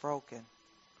snare is broken.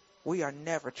 We are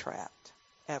never trapped,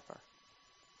 ever.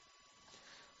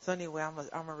 So anyway, I'm going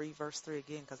to read verse 3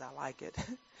 again because I like it.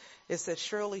 It says,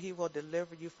 surely he will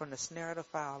deliver you from the snare of the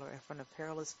fowler and from the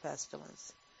perilous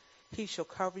pestilence. He shall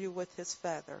cover you with his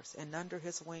feathers, and under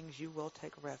his wings you will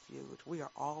take refuge. We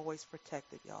are always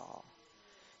protected, y'all.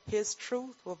 His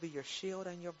truth will be your shield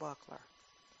and your buckler.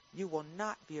 You will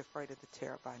not be afraid of the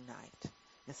terror by night.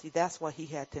 And see, that's why he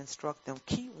had to instruct them.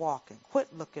 Keep walking.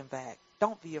 Quit looking back.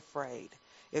 Don't be afraid.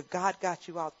 If God got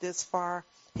you out this far,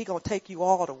 he's going to take you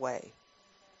all the way.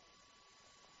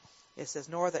 It says,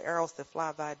 nor the arrows that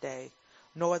fly by day,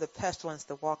 nor the pestilence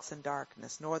that walks in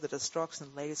darkness, nor the destruction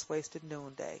that lays waste at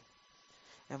noonday.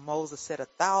 And Moses said,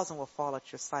 1,000 will fall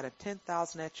at your side and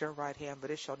 10,000 at your right hand,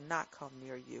 but it shall not come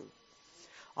near you.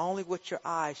 Only with your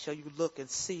eyes shall you look and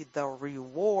see the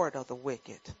reward of the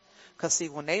wicked. Because see,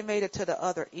 when they made it to the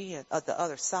other end, of the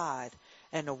other side,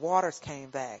 and the waters came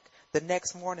back, the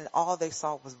next morning all they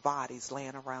saw was bodies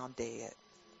laying around dead.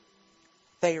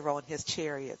 Pharaoh and his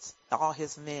chariots, all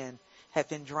his men, had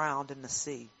been drowned in the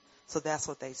sea. So that's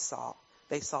what they saw.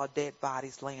 They saw dead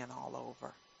bodies laying all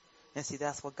over. And see,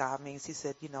 that's what God means. He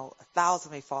said,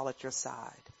 1,000 may fall at your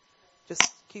side. Just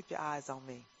keep your eyes on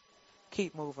me.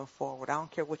 Keep moving forward. I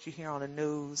don't care what you hear on the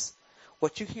news.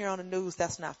 What you hear on the news,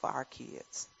 that's not for our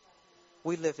kids.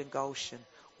 We live in Goshen.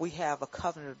 We have a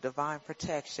covenant of divine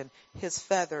protection. His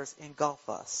feathers engulf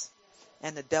us.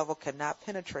 And the devil cannot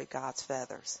penetrate God's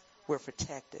feathers. We're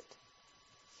protected.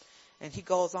 And he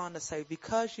goes on to say,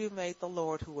 because you made the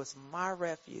Lord, who is my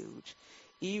refuge,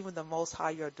 even the Most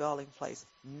High your dwelling place,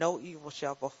 no evil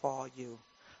shall befall you,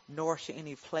 nor shall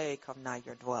any plague come nigh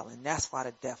your dwelling. That's why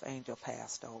the death angel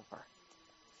passed over.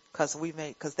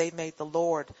 Because they made the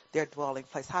Lord their dwelling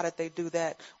place. How did they do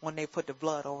that? When they put the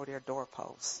blood over their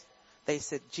doorposts. They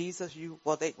said, Jesus,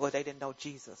 they didn't know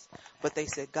Jesus, but they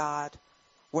said, God,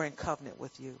 we're in covenant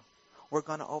with you. We're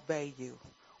going to obey you.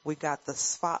 We got the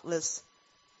spotless,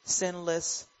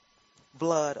 sinless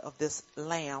blood of this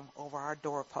lamb over our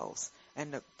doorposts,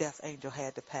 and the death angel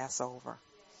had to pass over.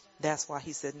 That's why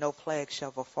he said, no plague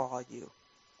shall befall you.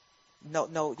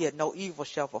 No evil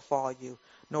shall befall you,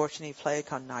 nor shall any plague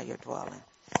come nigh your dwelling.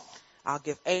 I'll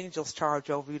give angels charge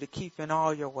over you to keep in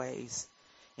all your ways.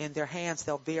 In their hands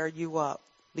they'll bear you up,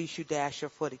 lest you dash your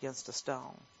foot against a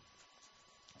stone.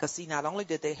 Because see, not only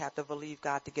did they have to believe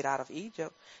God to get out of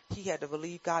Egypt, he had to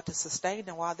believe God to sustain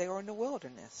them while they were in the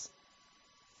wilderness.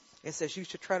 It says, you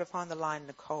should tread upon the lion and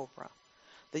the cobra.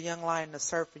 The young lion and the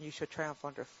serpent you shall trample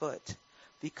underfoot.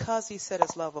 Because he set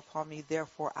his love upon me,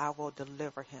 therefore I will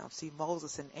deliver him. See,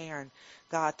 Moses and Aaron,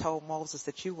 God told Moses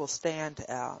that you will stand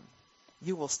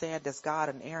as God,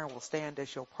 and Aaron will stand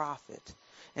as your prophet.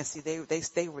 And see,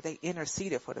 they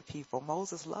interceded for the people.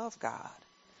 Moses loved God.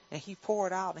 And he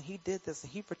poured out and he did this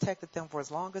and he protected them for as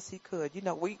long as he could. You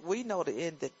know, we know the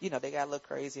end that, they got a little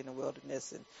crazy in the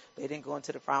wilderness and they didn't go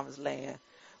into the promised land,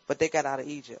 but they got out of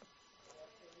Egypt.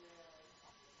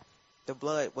 The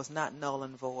blood was not null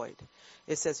and void.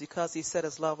 It says, because he set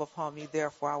his love upon me,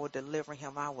 therefore I will deliver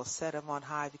him. I will set him on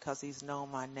high because he's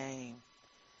known my name.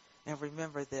 And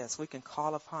remember this, we can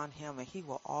call upon him and he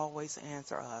will always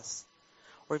answer us.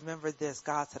 Remember this,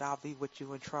 God said, I'll be with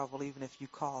you in trouble even if you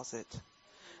cause it.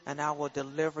 And I will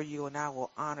deliver you and I will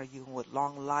honor you. And with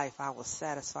long life I will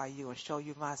satisfy you and show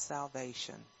you my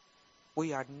salvation.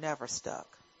 We are never stuck.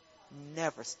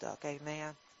 Never stuck.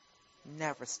 Amen.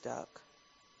 Never stuck.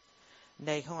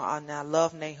 Nahum, I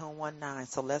love Nahum 1:9.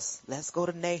 So let's go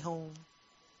to Nahum.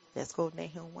 Let's go to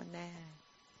Nahum 1:9.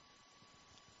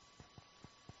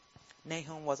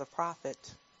 Nahum was a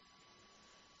prophet,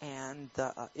 and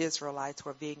the Israelites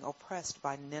were being oppressed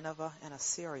by Nineveh and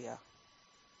Assyria.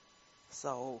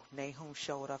 So Nahum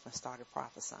showed up and started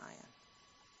prophesying.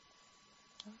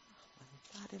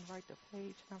 I didn't write the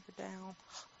page number down.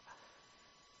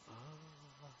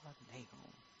 Nahum.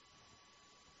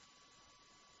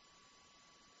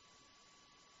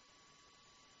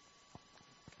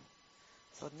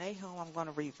 So Nahum, I'm going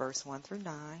to read verse 1 through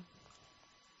 9.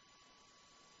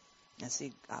 And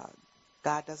see,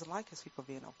 God doesn't like his people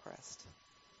being oppressed.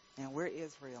 And we're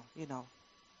Israel,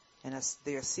 And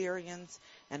the Assyrians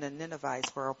and the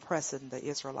Ninevites were oppressing the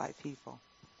Israelite people.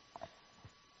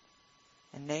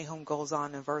 And Nahum goes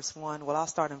on in verse 1. Well, I'll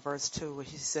start in verse 2.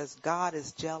 He says, God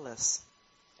is jealous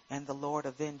and the Lord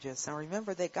avenges. And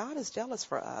remember that God is jealous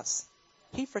for us.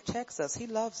 He protects us. He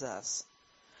loves us.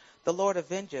 The Lord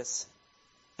avenges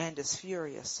and is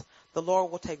furious. The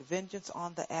Lord will take vengeance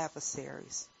on the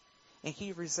adversaries, and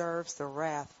he reserves the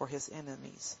wrath for his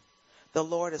enemies. The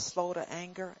Lord is slow to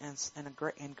anger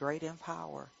and great in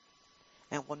power,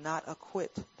 and will not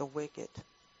acquit the wicked.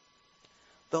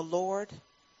 The Lord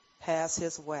has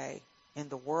his way in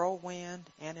the whirlwind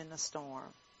and in the storm,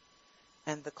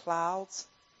 and the clouds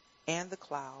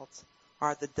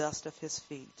are the dust of his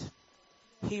feet.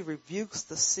 He rebukes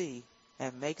the sea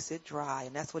and makes it dry.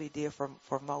 And that's what he did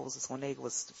for Moses when they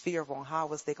was fearful on how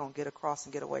was they going to get across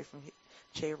and get away from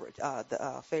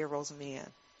Pharaoh's men.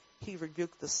 He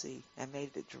rebuked the sea and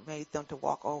made them to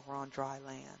walk over on dry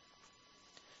land.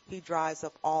 He dries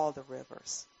up all the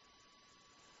rivers.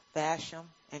 Bashan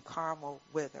and Carmel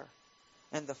wither,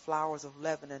 and the flowers of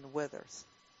Lebanon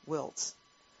wilts.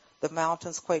 The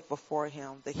mountains quake before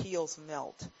him, the hills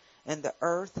melt, and the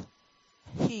earth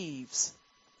heaves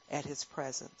at his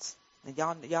presence. And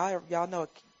y'all know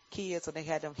kids when they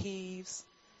had them heaves,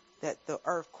 that the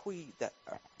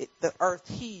earth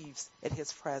heaves at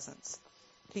his presence.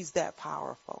 He's that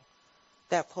powerful,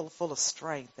 that full of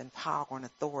strength and power and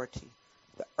authority.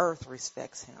 The earth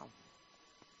respects him.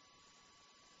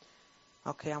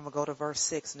 Okay, I'm going to go to verse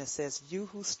 6, and it says, you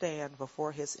who stand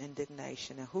before his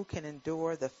indignation, and who can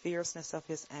endure the fierceness of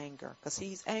his anger? Because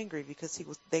he's angry because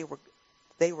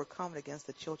they were coming against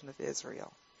the children of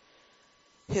Israel.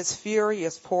 His fury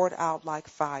is poured out like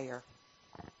fire,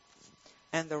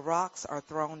 and the rocks are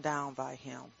thrown down by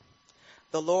him.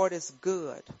 The Lord is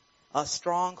good, a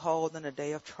stronghold in the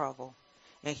day of trouble,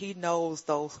 and he knows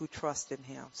those who trust in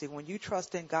him. See, when you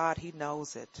trust in God, he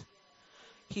knows it.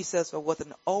 He says, well, with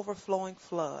an overflowing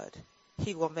flood,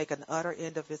 he will make an utter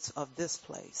end of this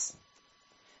place,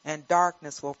 and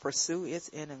darkness will pursue its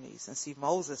enemies. And see,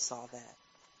 Moses saw that.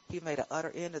 He made an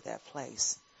utter end of that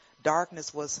place.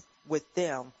 Darkness was with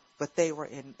them, but they were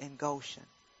in Goshen.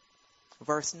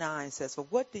 Verse 9 says, well,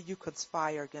 what do you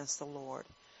conspire against the Lord?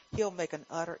 He'll make an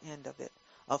utter end of it.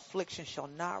 Affliction shall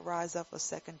not rise up a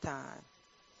second time.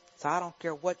 So I don't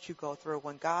care what you go through.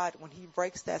 When he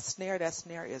breaks that snare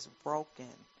is broken,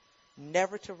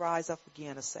 never to rise up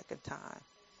again a second time.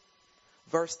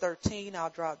 Verse 13,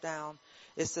 I'll drop down.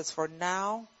 It says, for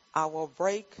now I will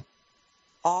break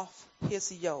off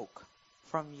his yoke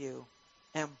from you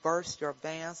and burst your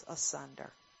bands asunder.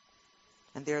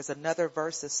 And there's another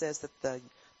verse that says that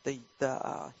The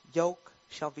yoke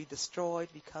shall be destroyed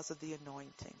because of the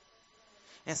anointing.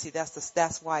 And see,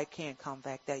 that's why it can't come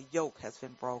back. That yoke has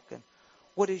been broken.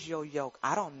 What is your yoke?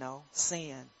 I don't know.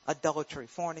 Sin, adultery,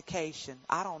 fornication.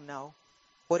 I don't know.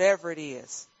 Whatever it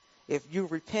is. If you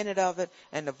repented of it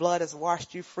and the blood has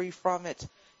washed you free from it,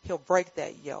 he'll break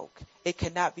that yoke. It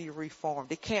cannot be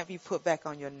reformed. It can't be put back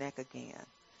on your neck again.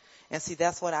 And see,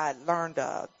 that's what I learned,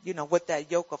 with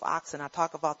that yoke of oxen. I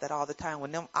talk about that all the time.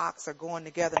 When them ox are going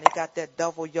together and they got that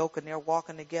double yoke and they're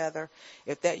walking together,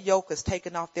 if that yoke is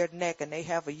taken off their neck and they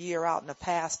have a year out in the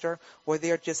pasture where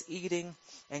they're just eating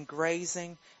and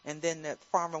grazing, and then the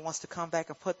farmer wants to come back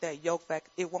and put that yoke back,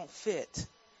 it won't fit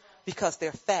because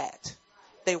they're fat.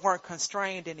 They weren't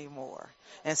constrained anymore.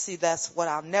 And see, that's what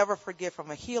I'll never forget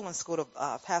from a healing school.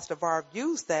 Pastor Barb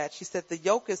used that. She said the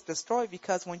yoke is destroyed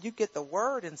because when you get the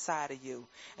word inside of you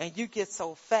and you get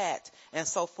so fat and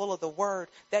so full of the word,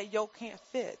 that yoke can't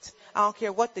fit. I don't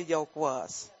care what the yoke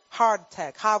was. Heart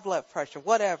attack, high blood pressure,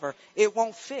 whatever. It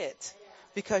won't fit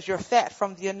because you're fat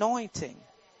from the anointing.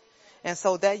 And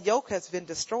so that yoke has been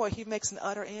destroyed. He makes an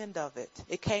utter end of it.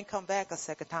 It can't come back a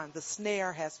second time. The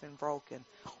snare has been broken.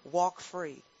 Walk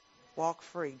free. Walk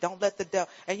free. Don't let the devil,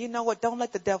 and you know what? Don't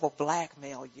let the devil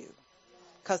blackmail you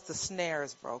because the snare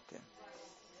is broken.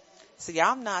 See,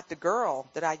 I'm not the girl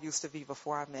that I used to be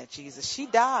before I met Jesus. She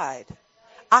died.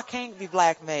 I can't be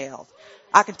blackmailed.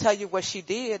 I can tell you what she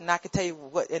did, and I can tell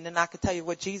you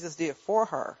what Jesus did for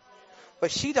her.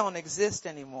 But she don't exist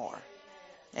anymore.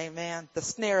 Amen. The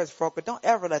snare is broken. Don't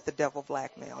ever let the devil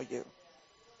blackmail you.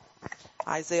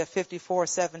 Isaiah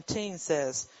 54:17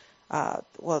 says,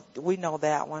 we know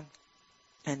that one.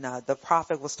 And the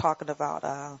prophet was talking about,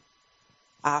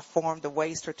 I formed the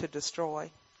waster to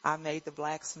destroy. I made the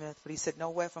blacksmith. But he said, no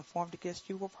weapon formed against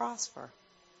you will prosper.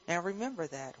 And remember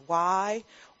that. Why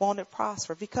won't it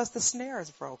prosper? Because the snare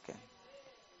is broken.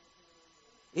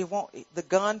 The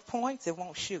gun points, it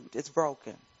won't shoot. It's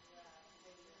broken.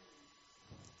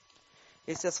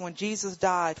 It's just when Jesus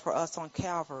died for us on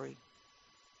Calvary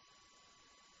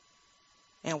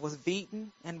and was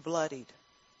beaten and bloodied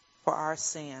for our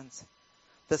sins,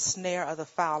 the snare of the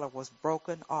fowler was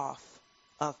broken off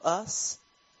of us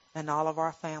and all of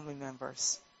our family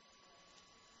members.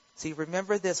 See,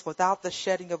 remember this, without the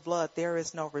shedding of blood, there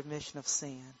is no remission of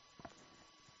sin.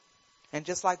 And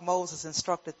just like Moses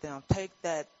instructed them, take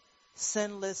that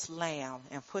sinless lamb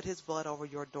and put his blood over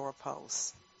your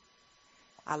doorposts.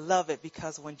 I love it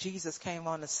because when Jesus came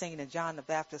on the scene and John the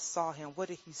Baptist saw him, what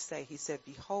did he say? He said,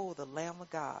 behold, the Lamb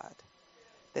of God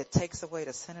that takes away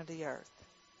the sin of the earth,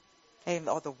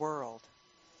 or the world.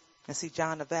 And see,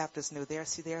 John the Baptist knew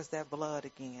there's that blood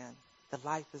again. The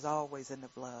life is always in the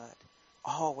blood,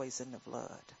 always in the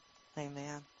blood.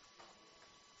 Amen.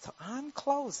 So I'm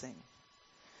closing,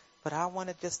 but I want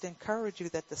to just encourage you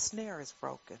that the snare is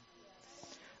broken.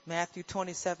 Matthew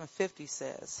 27:50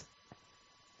 says,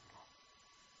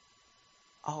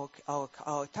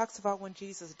 it talks about when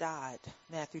Jesus died.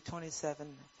 Matthew 27:50.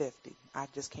 I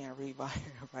just can't read my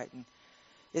writing.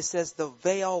 It says the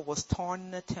veil was torn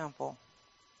in the temple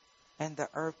and the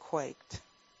earth quaked.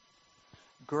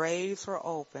 Graves were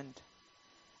opened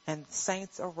and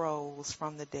saints arose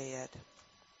from the dead.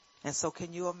 And so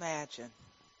can you imagine?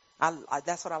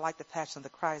 That's what I like the Passion of the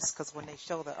Christ, because when they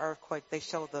show the earthquake, they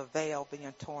show the veil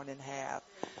being torn in half.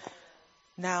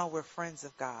 Now we're friends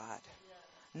of God.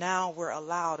 Now we're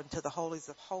allowed into the holies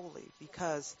of holies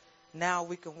because now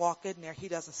we can walk in there. He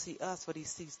doesn't see us, but he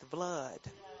sees the blood.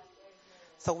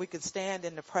 So we can stand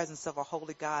in the presence of a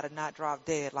holy God and not drop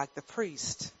dead like the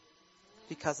priest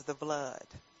because of the blood.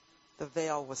 The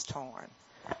veil was torn.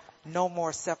 No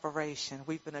more separation.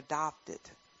 We've been adopted.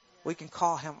 We can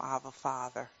call him Abba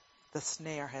Father. The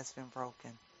snare has been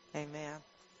broken. Amen.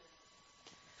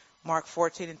 Mark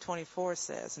 14:24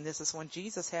 says, and this is when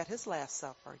Jesus had his last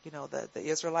supper. You know, the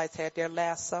Israelites had their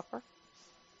last supper.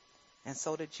 And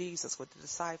so did Jesus with the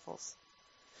disciples.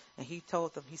 And he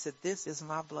told them, he said, this is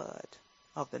my blood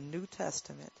of the New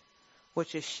Testament,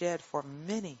 which is shed for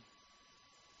many.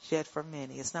 Shed for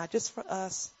many. It's not just for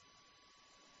us.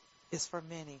 It's for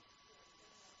many.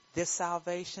 This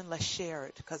salvation, let's share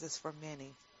it because it's for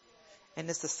many. And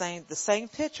it's the same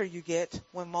picture you get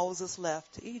when Moses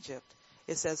left to Egypt.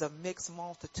 It says a mixed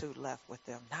multitude left with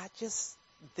them, not just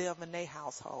them and their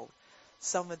household.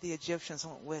 Some of the Egyptians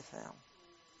went with them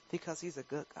because he's a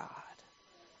good God.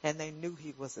 And they knew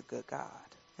he was a good God.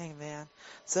 Amen.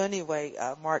 So anyway,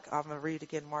 I'm going to read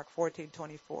again. Mark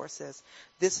 14:24 says,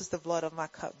 this is the blood of my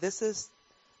cup. This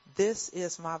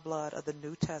is my blood of the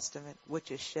New Testament,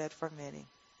 which is shed for many.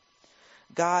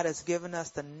 God has given us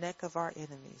the neck of our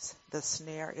enemies. The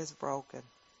snare is broken.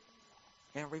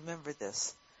 And remember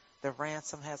this. The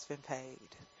ransom has been paid.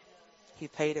 He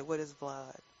paid it with his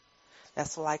blood.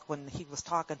 That's like when he was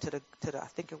talking to the I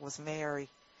think it was Mary,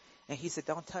 and he said,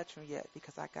 don't touch me yet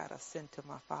because I got to send to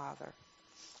my Father.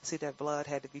 See, that blood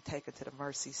had to be taken to the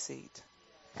mercy seat.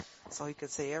 So he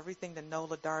could say everything that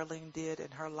NOLA Darlene did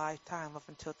in her lifetime up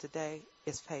until today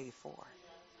is paid for.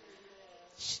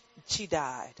 She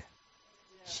died.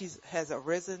 She has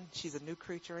arisen. She's a new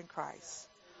creature in Christ.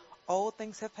 Old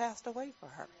things have passed away for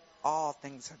her. All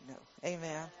things are new.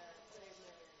 Amen.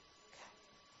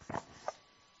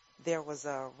 There was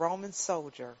a Roman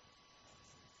soldier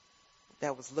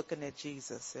that was looking at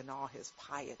Jesus in all his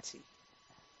piety.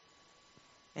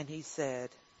 And he said,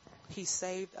 he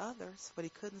saved others, but he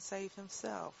couldn't save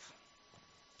himself.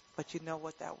 But you know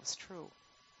what? That was true.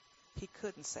 He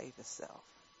couldn't save himself.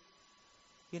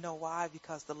 You know why?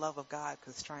 Because the love of God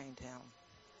constrained him.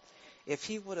 If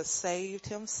he would have saved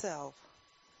himself,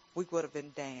 we would have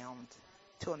been damned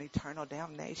to an eternal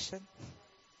damnation,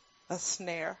 a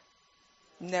snare,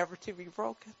 never to be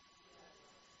broken.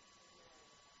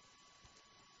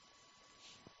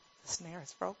 The snare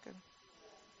is broken.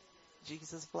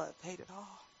 Jesus' blood paid it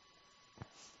all.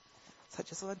 So I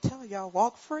just want to tell y'all,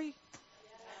 walk free.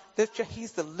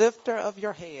 He's the lifter of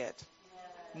your head.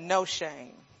 No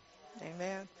shame.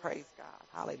 Amen. Praise God.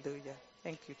 Hallelujah.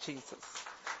 Thank you, Jesus.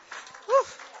 Whew.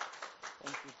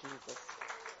 Thank you, Jesus.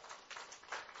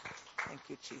 Thank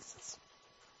you, Jesus.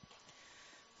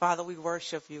 Father, we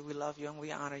worship you, we love you, and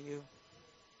we honor you.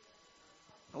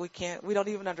 We don't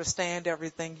even understand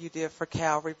everything you did for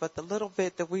Calvary, but the little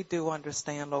bit that we do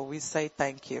understand, Lord, we say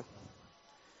thank you.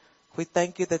 We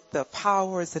thank you that the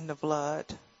power is in the blood,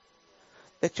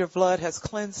 that your blood has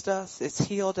cleansed us, it's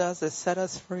healed us, it's set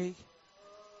us free.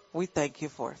 We thank you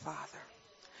for it, Father.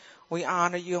 We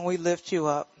honor you and we lift you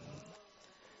up.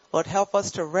 Lord, help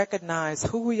us to recognize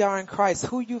who we are in Christ,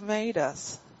 who you made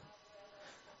us.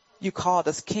 You called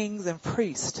us kings and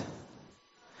priests.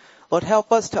 Lord,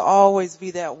 help us to always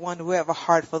be that one who have a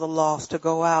heart for the lost, to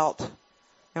go out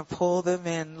and pull them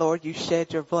in. Lord, you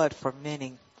shed your blood for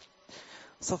many.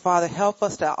 So, Father, help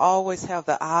us to always have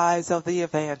the eyes of the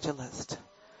evangelist,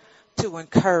 to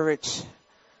encourage,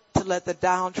 to let the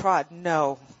downtrodden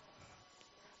know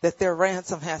that their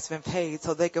ransom has been paid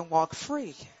so they can walk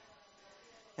free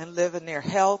and live in their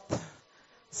health,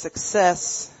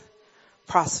 success,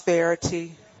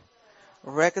 prosperity,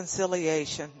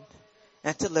 reconciliation,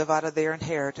 and to live out of their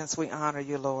inheritance. We honor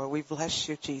you, Lord. We bless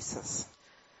you, Jesus.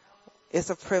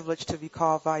 It's a privilege to be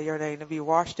called by your name, to be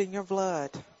washed in your blood.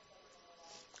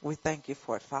 We thank you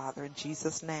for it, Father, in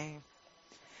Jesus' name.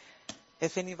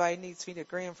 If anybody needs me to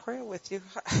agree in prayer with you,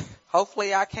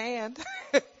 hopefully I can.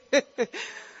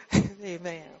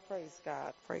 Amen. Praise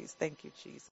God. Praise. Thank you, Jesus.